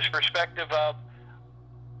from this perspective of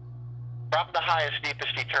from the highest,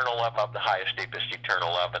 deepest, eternal love of the highest, deepest, eternal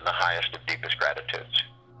love and the highest and deepest gratitudes.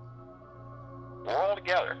 We're all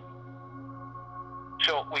together.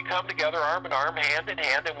 So we come together arm in arm, hand in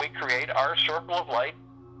hand, and we create our circle of light,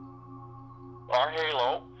 our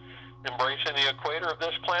halo, embracing the equator of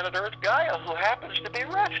this planet Earth, Gaia, who happens to be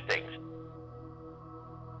resting.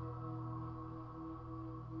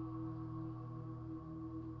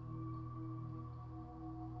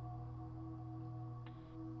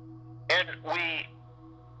 And we,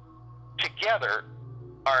 together,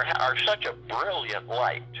 are such a brilliant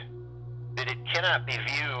light that it cannot be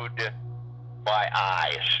viewed by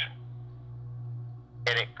eyes.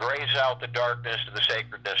 And it grays out the darkness and the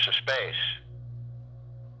sacredness of space.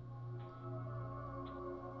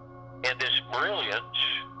 And this brilliance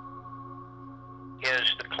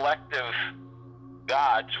is the collective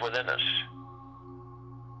gods within us.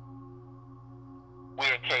 We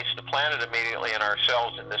encase the planet immediately in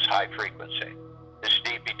ourselves in this high frequency, this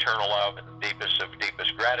deep eternal love and deepest of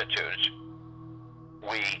deepest gratitudes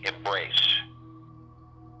we embrace.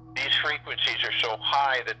 These frequencies are so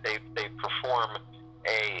high that they perform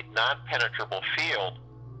a non-penetrable field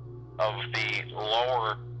of the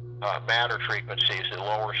lower matter frequencies, the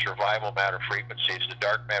lower survival matter frequencies. The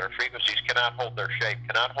dark matter frequencies cannot hold their shape,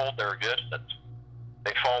 cannot hold their existence.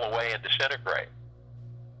 They fall away and disintegrate.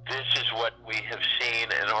 This is what we have seen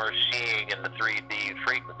and are seeing in the 3D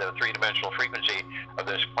the three-dimensional frequency of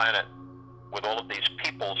this planet, with all of these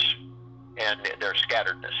peoples and their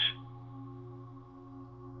scatteredness.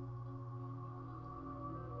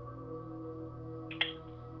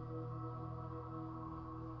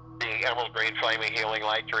 The emerald green flaming healing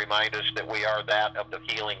light to remind us that we are that of the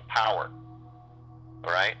healing power.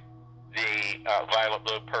 All right? The violet,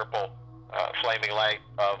 blue, purple flaming light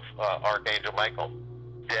of Archangel Michael,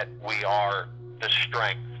 that we are the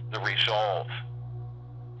strength, the resolve.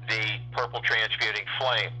 The purple transmuting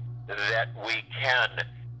flame, that we can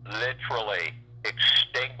literally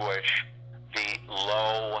extinguish the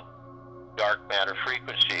low dark matter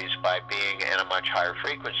frequencies by being in a much higher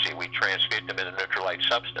frequency. We transmute them into neutral light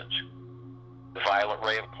substance. The violet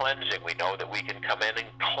ray of cleansing, we know that we can come in and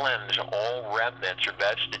cleanse all remnants or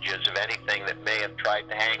vestiges of anything that may have tried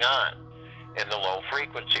to hang on in the low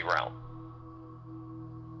frequency realm.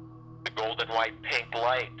 The golden white pink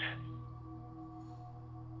light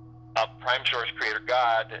of Prime Source Creator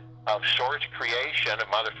God, of Source Creation, of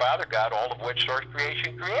Mother Father God, all of which Source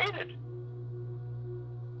Creation created.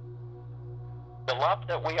 The love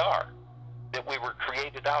that we are, that we were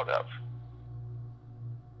created out of.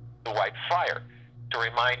 The white fire, to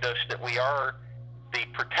remind us that we are the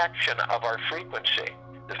protection of our frequency.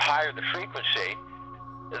 The higher the frequency,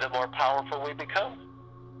 the more powerful we become.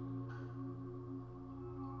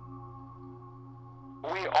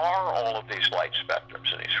 We are all of these light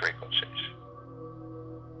spectrums and these frequencies.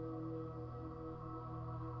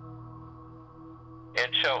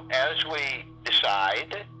 And so as we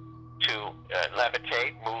decide to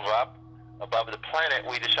levitate, move up above the planet,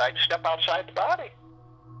 we decide to step outside the body.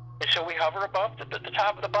 And so we hover above the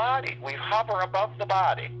top of the body. We hover above the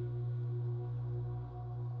body.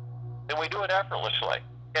 And we do it effortlessly.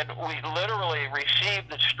 And we literally receive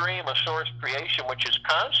the stream of Source Creation, which is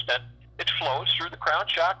constant. It flows through the crown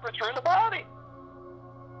chakra, through the body.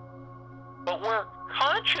 But we're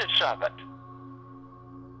conscious of it.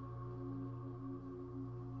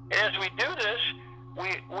 And as we do this,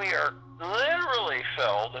 we are literally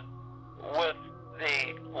filled with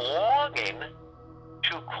the longing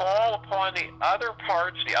to call upon the other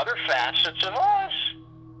parts, the other facets of us,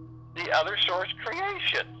 the other Source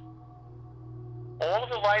Creation. All of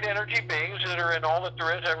the light energy beings that are in all that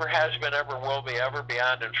there is, ever has been, ever will be, ever,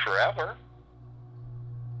 beyond, and forever.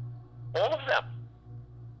 All of them.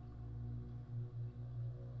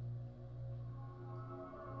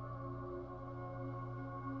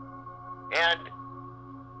 And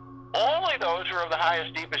only those who are of the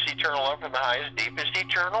highest, deepest, eternal love from the highest, deepest,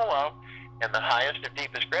 eternal love and the highest and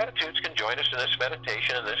deepest gratitudes can join us in this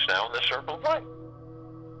meditation, in this now, in this circle of light.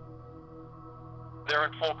 They're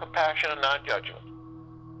in full compassion and non-judgment.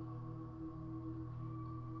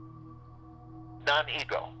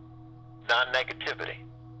 Non-ego, non-negativity,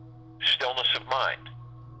 stillness of mind,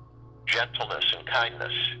 gentleness and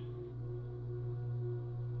kindness,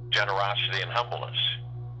 generosity and humbleness,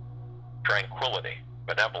 tranquility,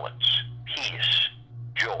 benevolence, peace,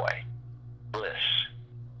 joy, bliss.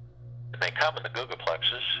 And they come in the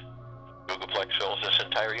Gugaplexes. Gugaplex fills this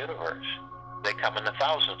entire universe. They come in the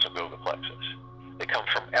thousands of Gugaplexes. They come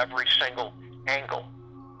from every single angle,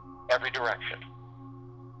 every direction,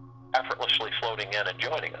 effortlessly floating in and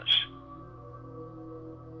joining us.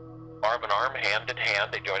 Arm in arm, hand in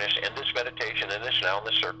hand, they join us in this meditation, in this now, in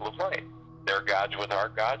this circle of light. Their gods with our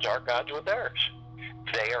gods with theirs.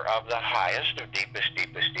 They are of the highest of deepest,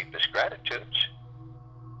 deepest, deepest gratitudes.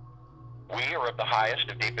 We are of the highest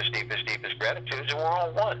of deepest, deepest, deepest gratitudes, and we're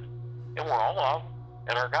all one. And we're all love,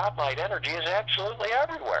 and our God-light energy is absolutely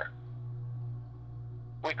everywhere.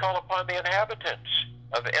 We call upon the inhabitants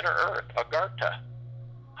of inner earth, Agartha,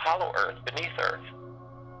 hollow earth, beneath earth.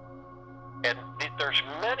 And there's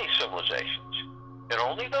many civilizations, and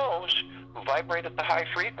only those who vibrate at the high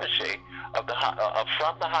frequency of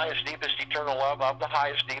from the highest, deepest, eternal love, of the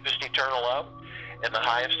highest, deepest, eternal love, and the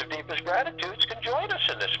highest of deepest gratitudes can join us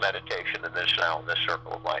in this meditation, in this now, in this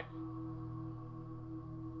circle of light.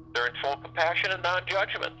 They're in full compassion and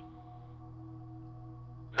non-judgment.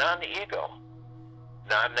 non-ego,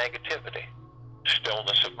 non-negativity,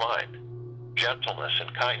 stillness of mind, gentleness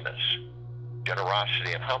and kindness,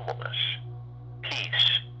 generosity and humbleness,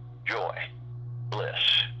 peace, joy,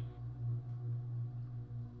 bliss,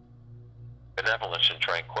 benevolence and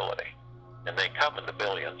tranquility. And they come in the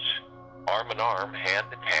billions, arm in arm, hand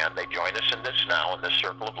in hand. They join us in this now, in this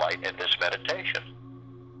circle of light, in this meditation.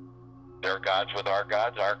 Their gods with our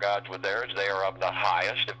gods with theirs. They are of the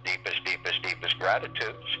highest, of deepest, deepest, deepest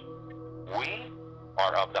gratitudes. We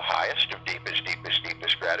are of the highest, of deepest, deepest,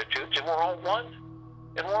 deepest gratitudes, and we're all one,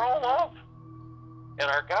 and we're all love. And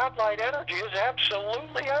our God-light energy is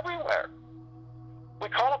absolutely everywhere. We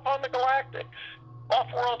call upon the galactics,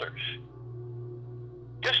 off-worlders.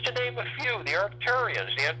 Just to name a few, the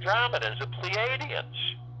Arcturians, the Andromedans, the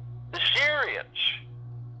Pleiadians, the Sirians,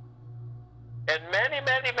 and many,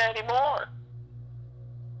 many, many more.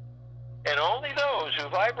 And only those who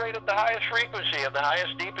vibrate at the highest frequency of the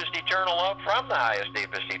highest, deepest, eternal love from the highest,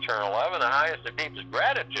 deepest, eternal love and the highest and deepest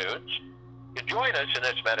gratitudes can join us in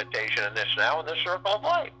this meditation, in this now, in this circle of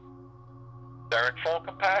light. They're in full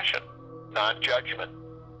compassion, non-judgment,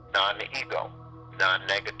 non-ego,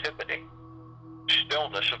 non-negativity,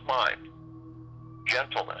 stillness of mind,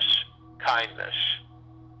 gentleness, kindness,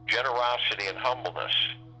 generosity and humbleness,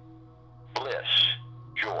 bliss,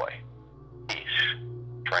 joy, peace,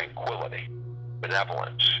 tranquility,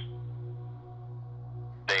 benevolence.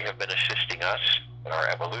 They have been assisting us in our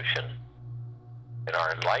evolution, in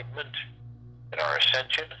our enlightenment, in our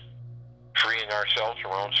ascension, freeing ourselves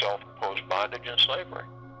from our own self-imposed bondage and slavery.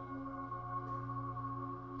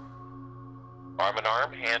 Arm in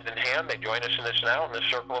arm, hand in hand, they join us in this now, in this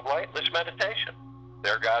circle of light, in this meditation.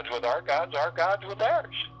 Their gods with our gods with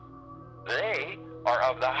theirs. They are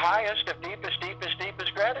of the highest, of deepest, deepest,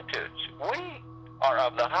 deepest gratitudes. We are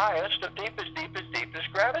of the highest, of deepest, deepest,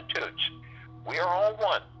 deepest gratitudes. We are all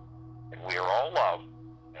one, and we are all love,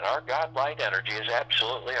 and our God-light energy is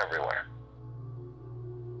absolutely everywhere.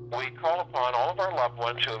 We call upon all of our loved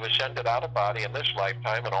ones who have ascended out of body in this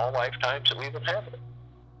lifetime and all lifetimes that we've inhabited.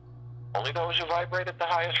 Only those who vibrate at the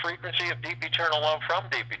highest frequency of deep eternal love from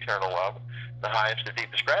deep eternal love, the highest of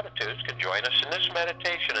deepest gratitudes, can join us in this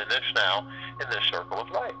meditation, in this now, in this circle of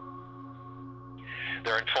light.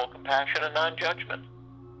 They're in full compassion and non-judgment,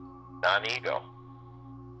 non-ego,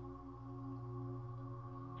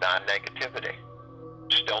 non-negativity,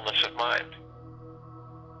 stillness of mind,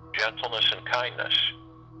 gentleness and kindness,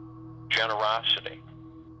 generosity,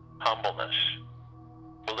 humbleness,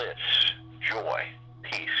 bliss, joy,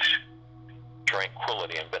 peace,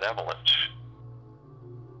 tranquility, and benevolence.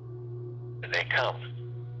 And they come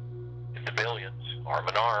in the billions, arm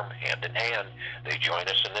in arm, hand in hand. They join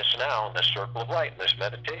us in this now, in this circle of light, in this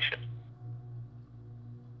meditation.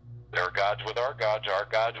 Their gods with our gods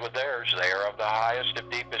with theirs. They are of the highest, of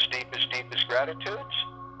deepest, deepest, deepest gratitudes.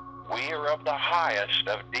 We are of the highest,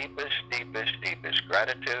 of deepest, deepest, deepest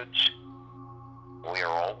gratitudes. We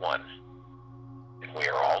are all one, and we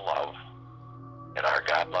are all love, and our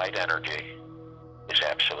God-light energy is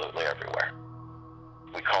absolutely everywhere.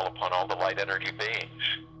 We call upon all the light energy beings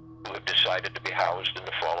who have decided to be housed in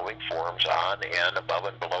the following forms on and above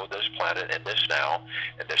and below this planet, in this now,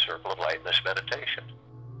 in this circle of light, in this meditation.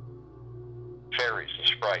 Fairies, the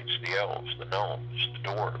sprites, the elves, the gnomes, the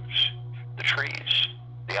dwarves, the trees,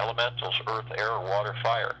 the elementals, earth, air, water,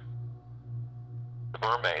 fire, the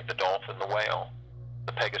mermaid, the dolphin, the whale,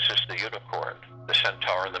 the Pegasus, the unicorn, the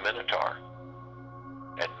centaur, and the minotaur,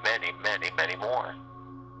 and many, many, many more.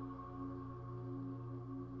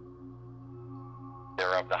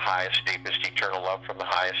 They're of the highest, deepest, eternal love from the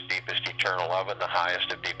highest, deepest, eternal love and the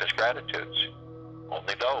highest of deepest gratitudes.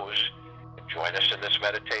 Only those can join us in this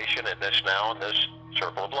meditation, in this now, in this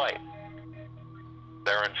circle of light.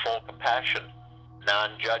 They're in full compassion,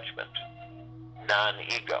 non-judgment,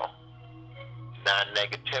 non-ego,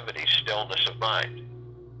 non-negativity, stillness of mind.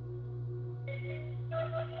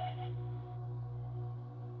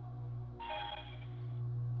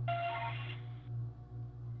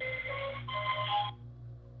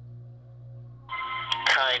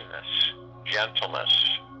 Kindness,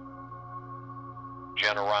 gentleness,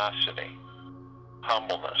 generosity,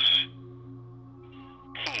 humbleness,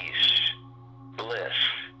 peace, bliss,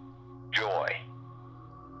 joy,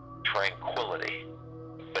 tranquility,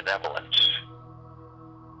 benevolence.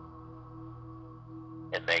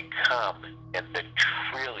 And they come in the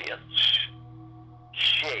trillions,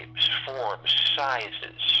 shapes, forms,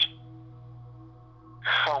 sizes,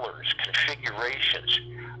 colors, configurations,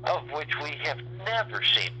 of which we have never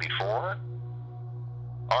seen before.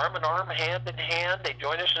 Arm in arm, hand in hand, they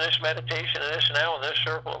join us in this meditation, in this now, in this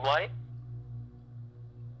circle of light.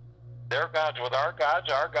 Their gods with our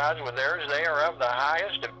gods with theirs. They are of the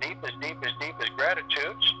highest, of deepest, deepest, deepest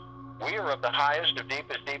gratitudes. We are of the highest, of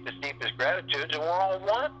deepest, deepest, deepest gratitudes, and we're all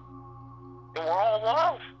one. And we're all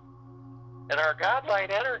love. And our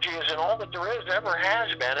God-light energy is in all that there is, ever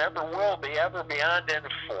has been, ever will be, ever beyond, and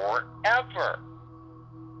forever.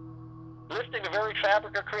 Lifting the very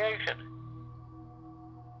fabric of creation.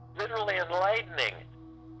 Literally enlightening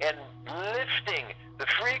and lifting the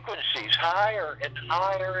frequencies higher and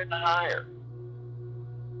higher and higher.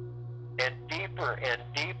 And deeper and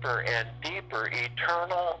deeper and deeper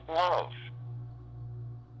eternal love.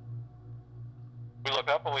 We look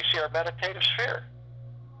up and we see our meditative sphere.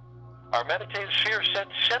 Our meditative sphere sets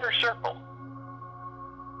center circle.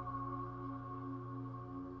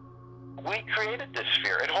 We created this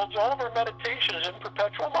sphere. It holds all of our meditations in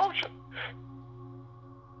perpetual motion.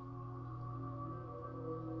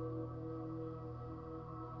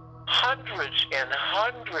 Hundreds and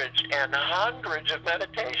hundreds and hundreds of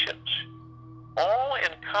meditations, all in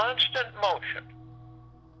constant motion.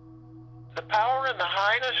 The power and the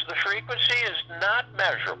highness of the frequency is not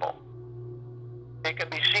measurable. It can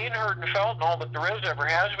be seen, heard, and felt in all that there is, ever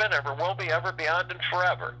has been, ever will be, ever beyond, and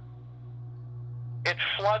forever. It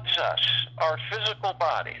floods us, our physical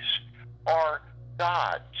bodies, our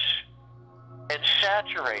gods, and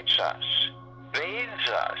saturates us, bathes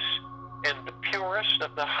us in the purest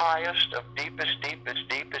of the highest of deepest, deepest,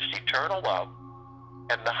 deepest eternal love,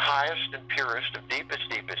 and the highest and purest of deepest,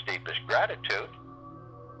 deepest, deepest gratitude.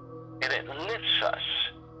 And it lifts us.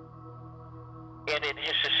 And it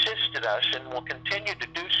has assisted us and will continue to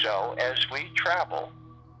do so as we travel,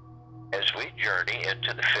 as we journey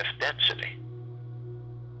into the fifth density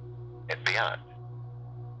and beyond.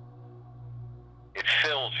 It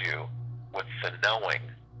fills you with the knowing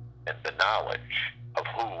and the knowledge of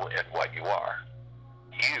who and what you are.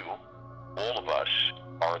 You, all of us,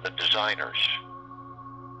 are the designers.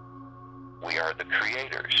 We are the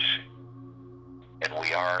creators. And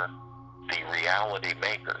we are the reality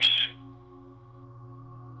makers.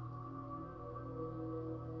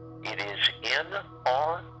 It is in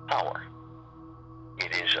our power.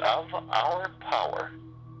 It is of our power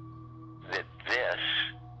that this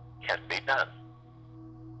can be done.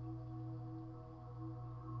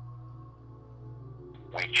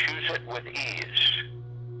 We choose it with ease,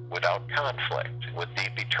 without conflict, with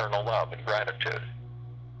deep eternal love and gratitude.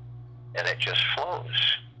 And it just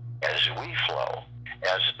flows as we flow,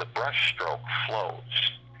 as the brush stroke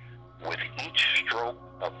flows, with each stroke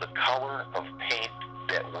of the color of paint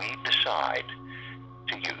that we decide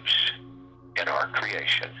to use in our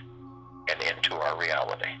creation and into our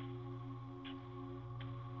reality.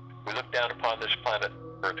 We look down upon this planet,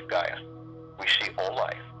 Earth Gaia. We see all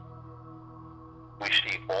life. We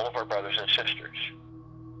see all of our brothers and sisters.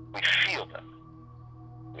 We feel them.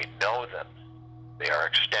 We know them. They are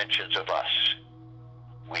extensions of us.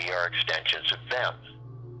 We are extensions of them.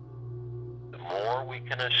 The more we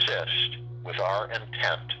can assist with our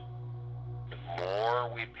intent, the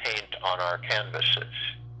more we paint on our canvases,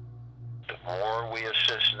 the more we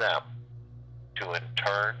assist them to in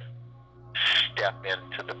turn step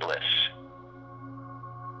into the bliss,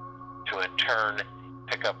 to in turn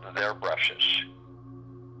pick up their brushes,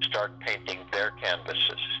 start painting their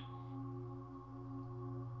canvases,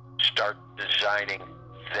 start designing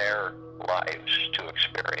their lives to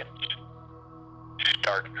experience,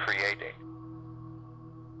 start creating,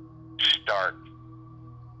 start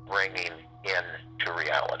bringing into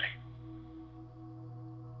reality.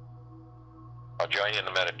 I'll join you in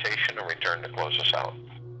the meditation and return to close us out.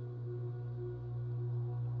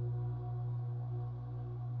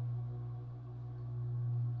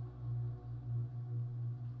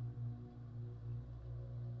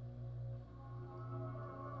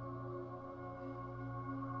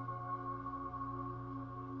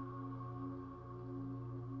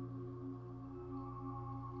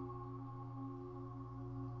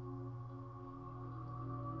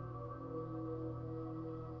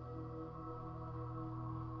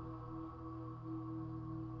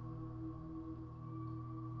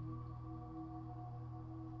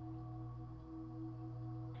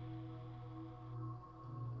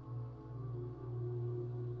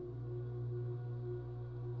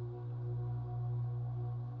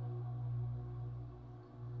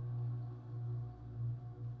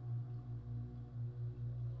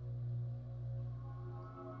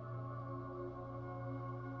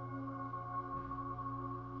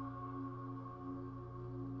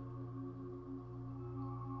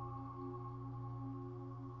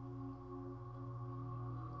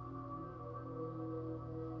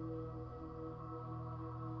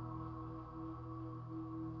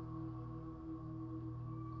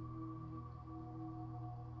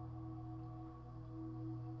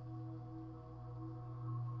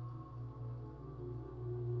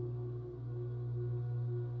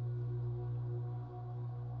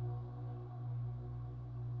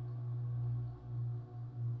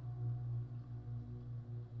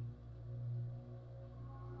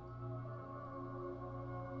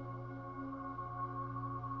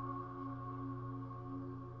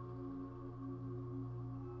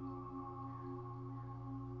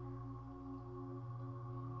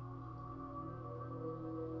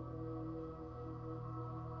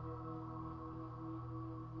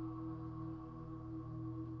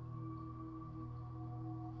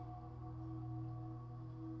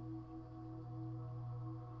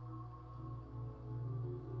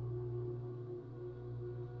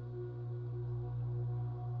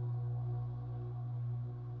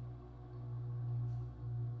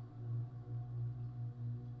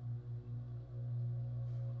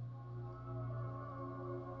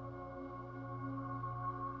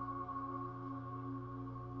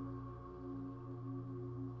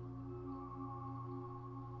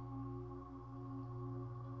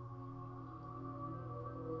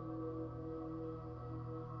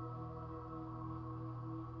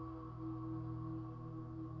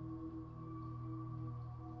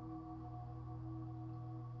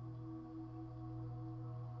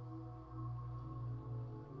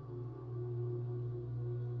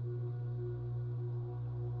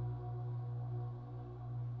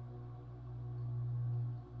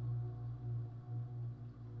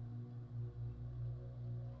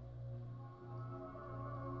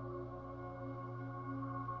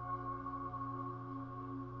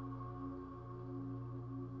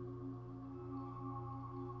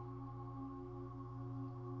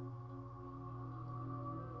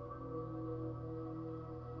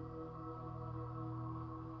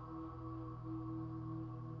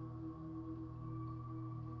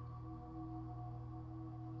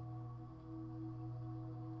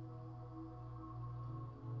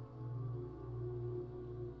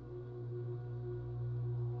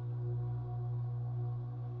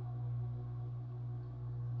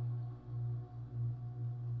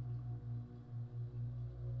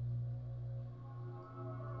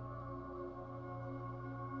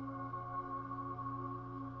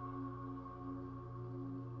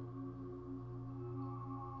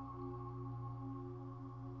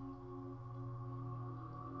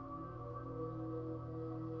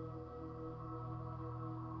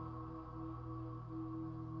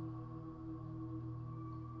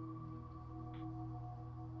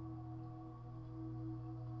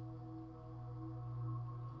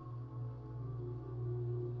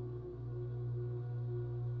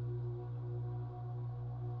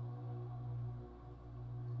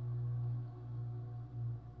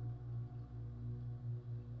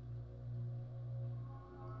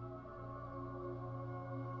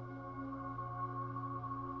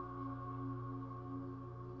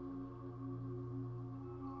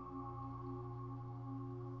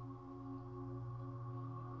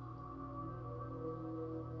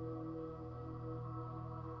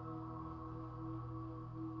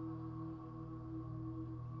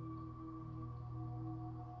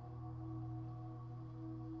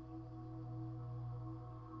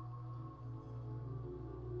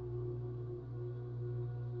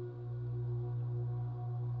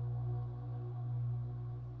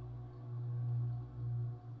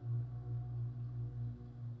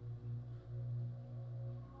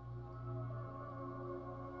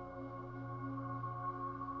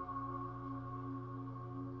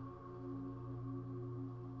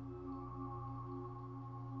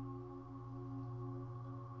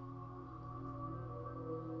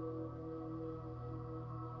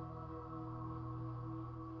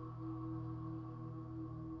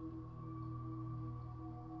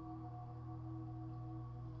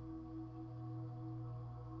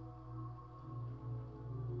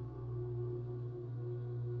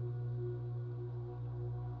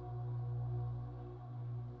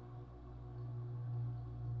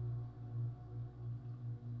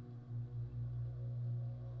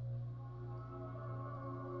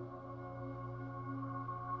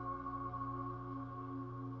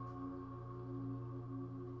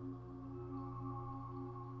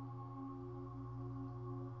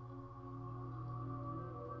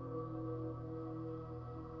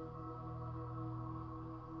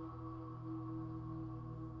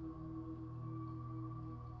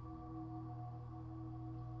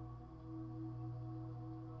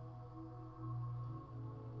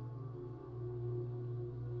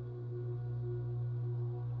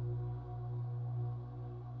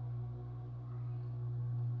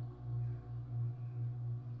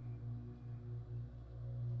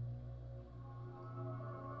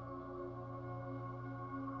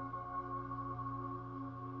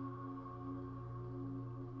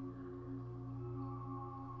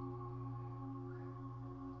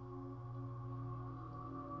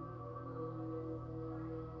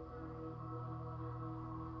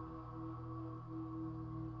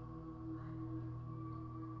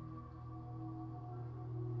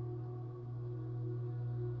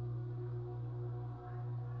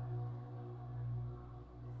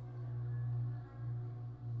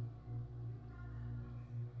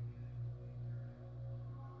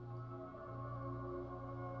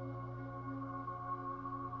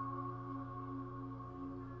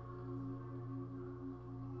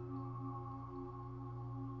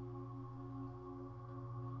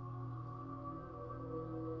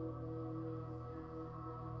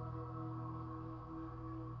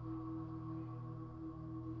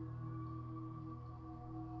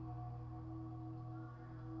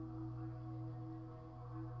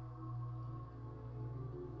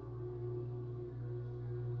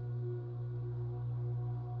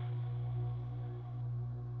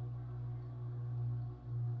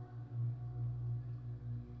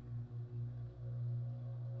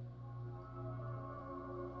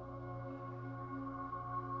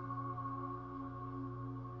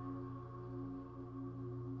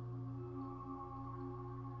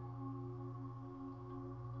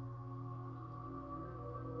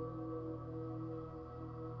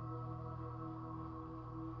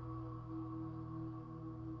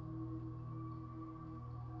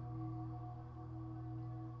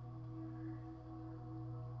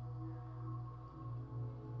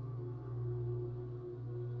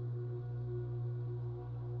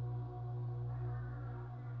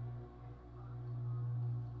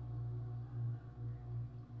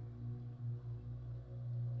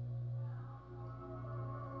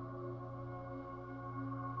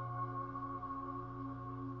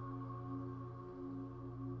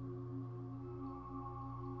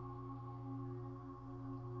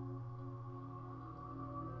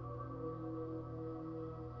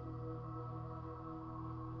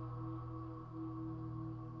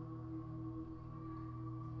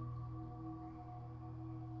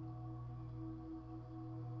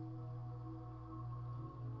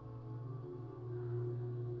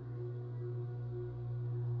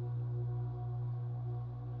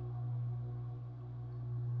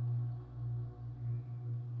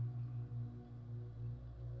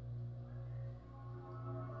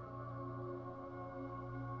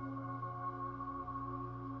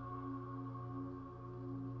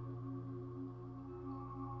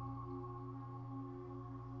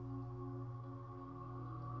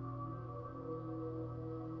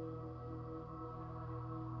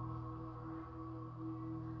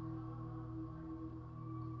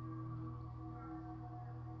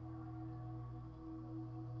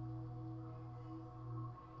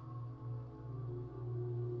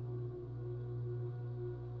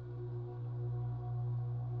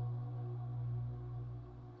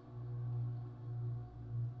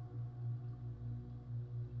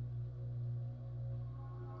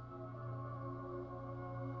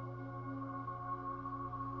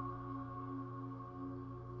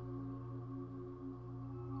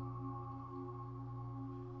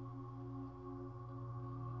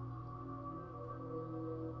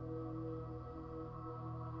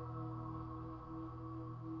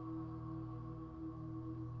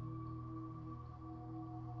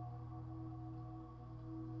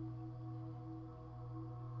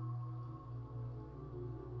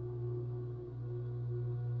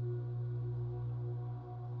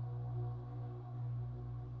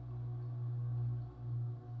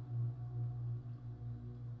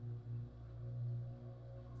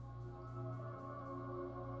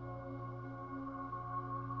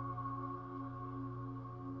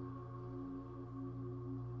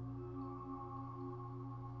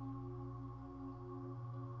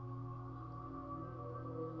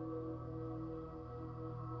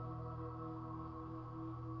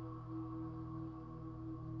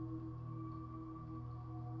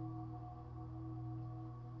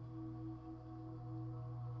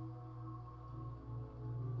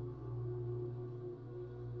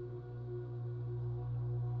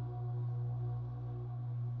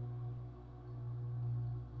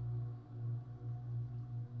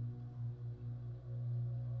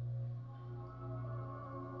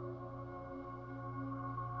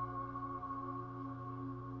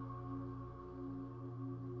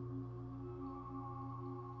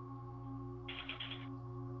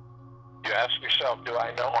 You ask yourself, do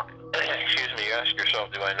I know, excuse me, you ask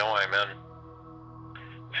yourself, do I know I'm in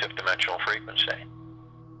fifth dimensional frequency?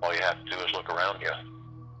 All you have to do is look around you.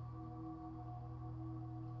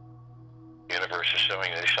 The universe is showing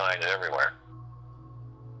these signs everywhere.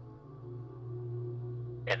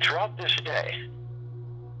 And throughout this day,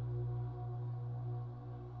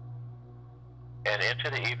 and into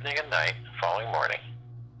the evening and night, following morning,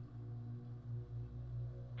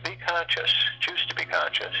 be conscious, choose to be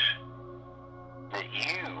conscious, that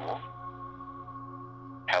you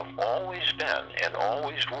have always been and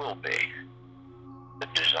always will be the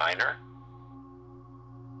designer,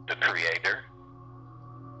 the creator,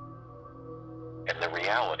 and the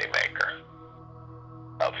reality maker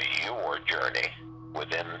of your journey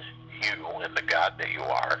within you and the God that you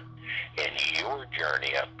are, and your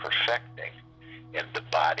journey of perfecting in the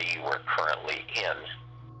body you are currently in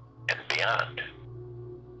and beyond.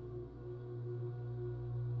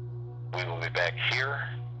 We will be back here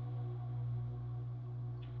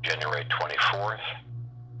January 24th,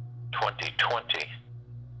 2020,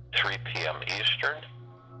 3 p.m. Eastern,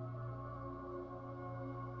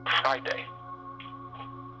 Friday.